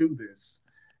 I didn't do this.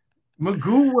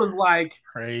 Magoo was like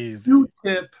crazy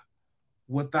Q-tip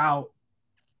without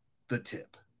the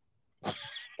tip.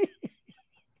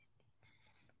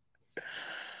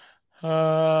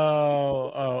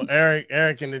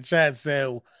 Eric in the chat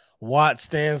said WAT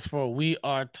stands for We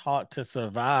Are Taught to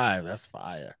Survive. That's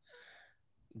fire.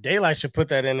 Daylight should put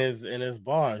that in his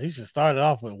bars. He should start it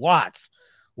off with Watts.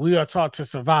 We are taught to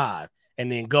survive,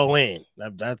 and then go in.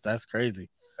 That's crazy.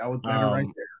 That was better right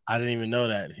there. I didn't even know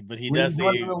that, but he when does say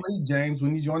in the league, James.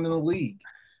 When you join in the league,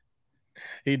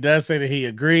 he does say that he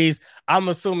agrees. I'm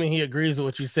assuming he agrees with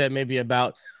what you said, maybe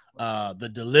about the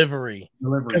delivery,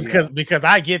 because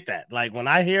I get that. Like when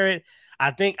I hear it,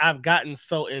 I think I've gotten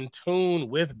so in tune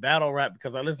with battle rap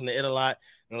because I listen to it a lot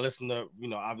and I listen to, you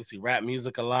know, obviously rap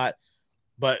music a lot.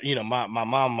 But you know, my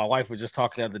mom and my wife were just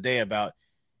talking the other day about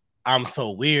I'm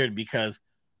so weird because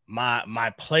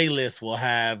my playlist will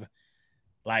have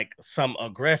like some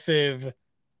aggressive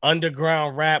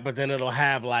underground rap, but then it'll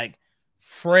have like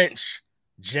French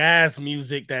jazz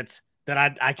music that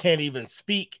I can't even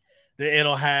speak. That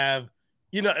it'll have,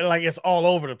 you know, like it's all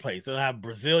over the place. It'll have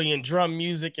Brazilian drum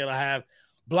music. It'll have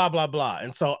blah blah blah.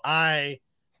 And so I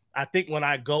think when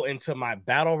I go into my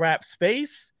battle rap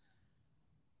space,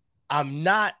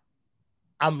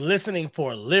 I'm listening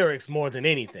for lyrics more than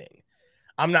anything.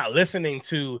 I'm not listening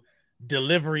to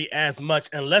delivery as much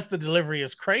unless the delivery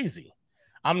is crazy.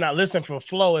 I'm not listening for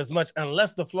flow as much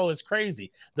unless the flow is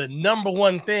crazy. The number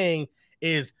one thing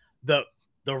is the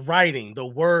writing, the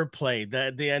wordplay,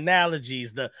 the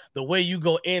analogies, the way you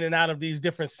go in and out of these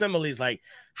different similes. Like,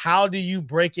 how do you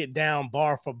break it down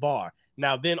bar for bar?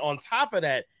 Now, then on top of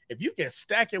that, if you can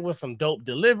stack it with some dope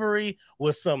delivery,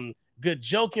 with some good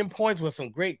joking points, with some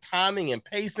great timing and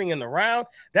pacing in the round,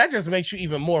 that just makes you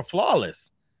even more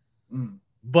flawless.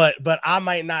 But I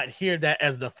might not hear that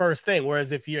as the first thing.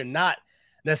 Whereas if you're not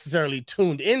necessarily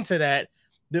tuned into that,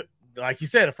 like you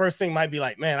said, the first thing might be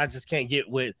like, man, I just can't get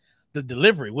with the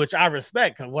delivery, which I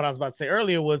respect. Because what I was about to say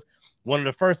earlier was one of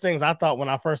the first things I thought when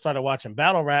I first started watching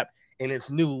battle rap in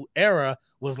its new era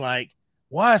was like,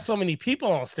 why are so many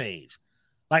people on stage?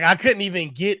 Like I couldn't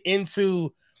even get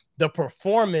into the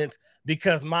performance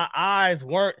because my eyes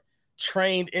weren't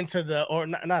trained into or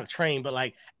not trained, but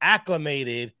like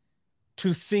acclimated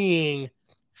to seeing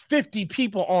 50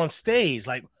 people on stage.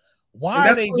 Like, why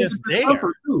are they just there?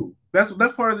 Too.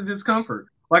 That's part of the discomfort.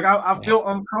 Like I feel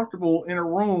uncomfortable in a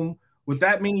room with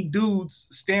that many dudes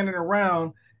standing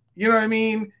around. You know what I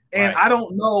mean? And I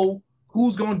don't know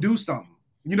who's going to do something.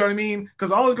 You know what I mean?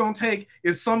 Because all it's going to take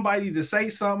is somebody to say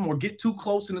something or get too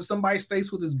close into somebody's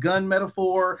face with this gun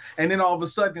metaphor. And then all of a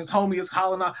sudden this homie is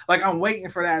hollering out. Like, I'm waiting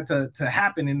for that to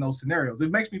happen in those scenarios. It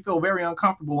makes me feel very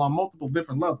uncomfortable on multiple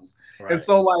different levels. Right. And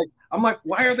so, like, I'm like,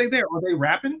 why are they there? Are they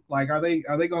rapping? Like, are they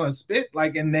going to spit?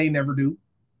 Like, and they never do.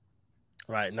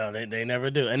 Right. No, they never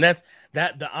do. And that's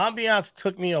that. The ambiance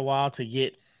took me a while to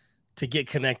get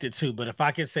connected to. But if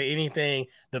I could say anything,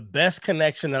 the best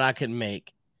connection that I could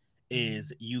make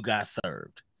is You Got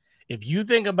Served. If you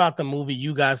think about the movie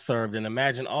You Got Served and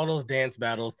imagine all those dance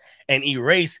battles and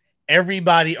erase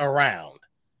everybody around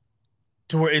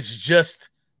to where it's just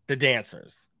the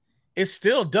dancers, it's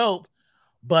still dope,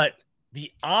 but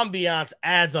the ambiance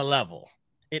adds a level.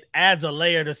 It adds a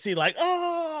layer to see, like,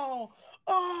 oh,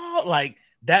 like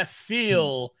that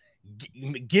feel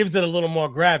gives it a little more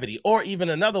gravity. Or even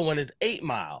another one is 8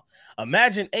 Mile.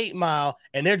 Imagine 8 Mile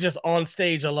and they're just on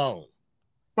stage alone.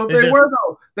 But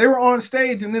they were on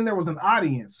stage and then there was an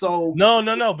audience. So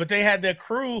no, but they had their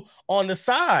crew on the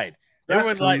side. They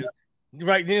were true. Like,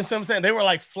 right, you know what I'm saying? They were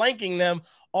like flanking them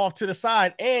off to the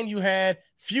side, and you had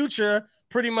Future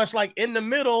pretty much like in the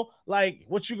middle, like,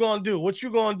 what you gonna do? What you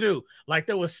gonna do? Like,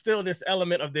 there was still this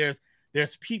element of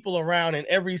there's people around, and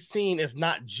every scene is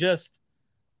not just,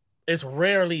 it's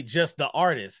rarely just the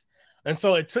artist. And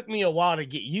so it took me a while to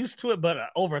get used to it, but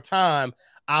over time,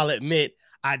 I'll admit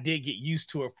I did get used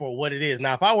to it for what it is.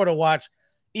 Now, if I were to watch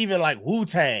even like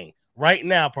Wu-Tang right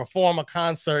now perform a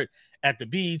concert at the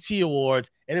BET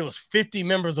Awards and it was 50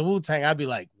 members of Wu-Tang, I'd be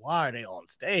like, why are they on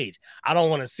stage? I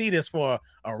don't want to see this for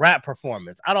a rap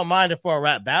performance. I don't mind it for a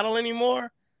rap battle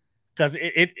anymore, because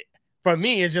it for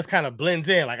me, it just kind of blends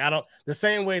in. Like, I don't, the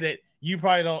same way that you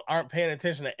probably aren't paying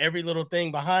attention to every little thing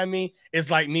behind me,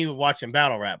 it's like me watching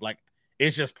battle rap. Like,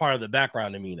 it's just part of the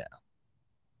background to me now.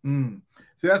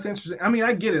 So that's interesting. I mean,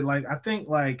 I get it. Like, I think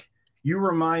like you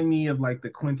remind me of like the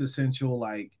quintessential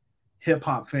like hip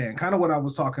hop fan, kind of what I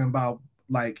was talking about,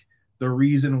 like the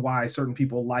reason why certain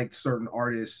people liked certain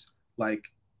artists, like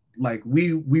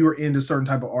we were into certain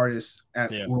type of artists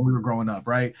when we were growing up,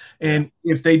 right? And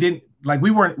if they didn't, like,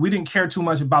 we didn't care too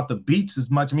much about the beats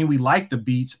as much. I mean, we liked the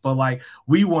beats, but like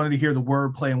we wanted to hear the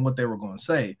wordplay and what they were going to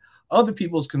say. Other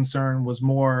people's concern was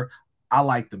more, I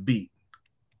like the beat.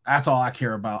 That's all I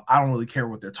care about. I don't really care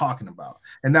what they're talking about.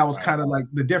 And that was kind of like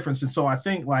the difference. And so I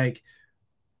think like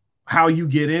how you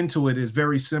get into it is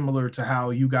very similar to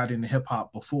how you got into hip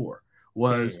hop before.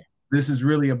 This is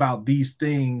really about these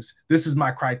things. This is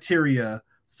my criteria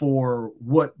for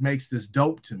what makes this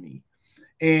dope to me.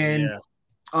 And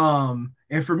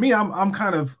and for me, I'm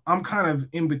kind of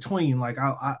in between. Like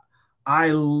I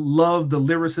love the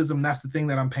lyricism. That's the thing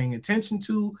that I'm paying attention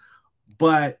to.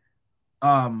 But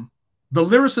the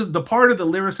lyricism, the part of the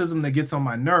lyricism that gets on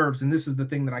my nerves, and this is the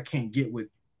thing that I can't get with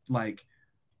like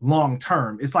long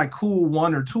term. It's like cool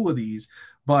 1 or 2 of these,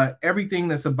 but everything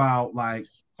that's about like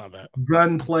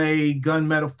gunplay, gun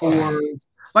metaphors,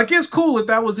 like, it's cool if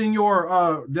that was in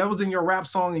your rap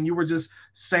song and you were just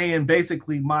saying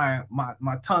basically my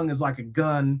tongue is like a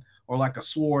gun or like a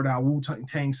sword, how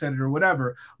Wu-Tang said it or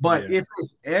whatever. But if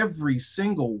it's every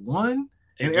single one,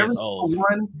 and every single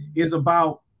one is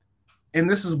about, and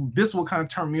this is what kind of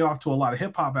turned me off to a lot of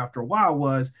hip hop after a while,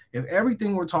 was if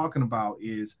everything we're talking about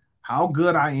is how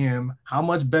good I am, how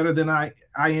much better than I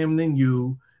am than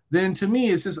you, then to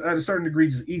me it's just at a certain degree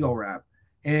just ego rap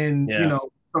and you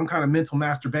know, some kind of mental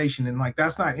masturbation, and like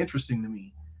that's not interesting to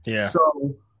me.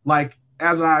 So like,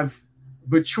 as I've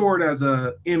matured as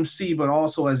a MC but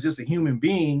also as just a human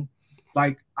being,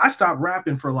 like I stopped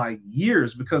rapping for like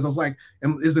years because I was like,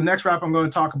 is the next rap I'm going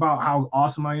to talk about how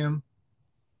awesome I am?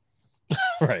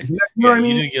 Right. You know what I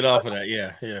mean? You do get off of that.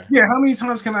 Yeah. How many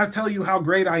times can I tell you how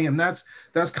great I am? That's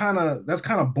kind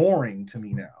of boring to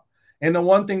me now. And the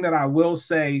one thing that I will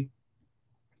say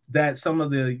that some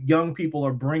of the young people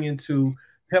are bringing to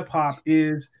hip hop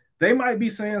is they might be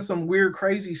saying some weird,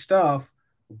 crazy stuff,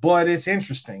 but it's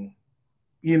interesting.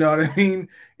 You know what I mean?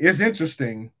 It's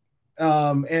interesting.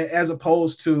 As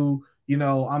opposed to, you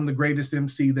know, I'm the greatest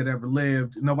MC that ever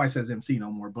lived. Nobody says MC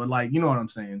no more, but like, you know what I'm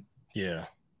saying? Yeah.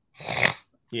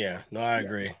 No, I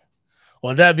agree.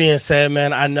 Well, that being said,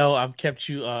 man, I know I've kept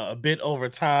you a bit over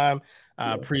time.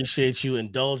 I appreciate you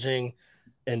indulging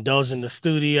the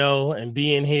studio and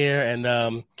being here. And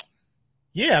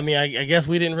I mean, I guess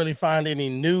we didn't really find any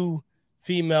new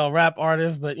female rap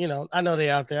artists, but you know, I know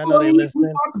they out there. I know they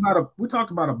listening. We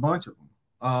talked about a bunch of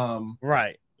them.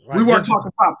 Right. We weren't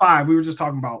talking top 5. We were just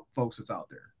talking about folks that's out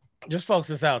there. Just folks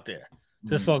that's out there.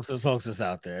 Folks that's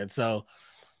out there. And so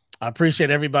I appreciate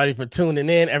everybody for tuning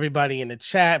in, everybody in the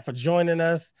chat for joining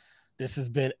us. This has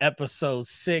been episode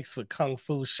 6 with Kung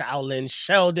Fu Shaolin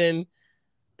Sheldon.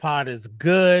 Pod is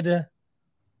good.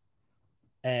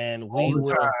 And we will,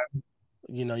 time.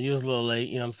 You was a little late,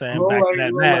 you know what I'm saying? Back to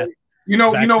that math. You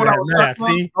know what I was stuck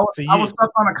on? See, I was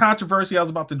stuck on a controversy I was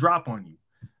about to drop on you.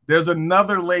 There's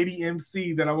another lady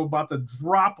MC that I'm about to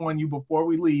drop on you before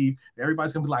we leave.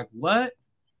 Everybody's going to be like, what?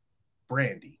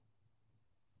 Brandy.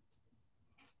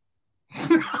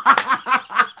 All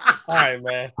right,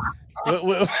 man.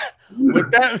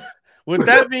 With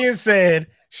that being said,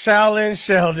 Shaolin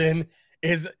Sheldon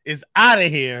is out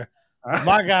of here.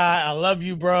 My guy, I love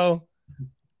you, bro.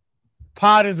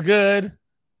 Pod is good.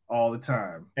 All the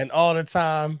time. And all the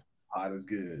time. Pod is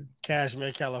good.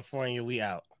 Cashmere, California, we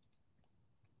out.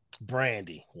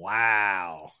 Brandy.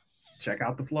 Wow. Check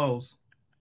out the flows.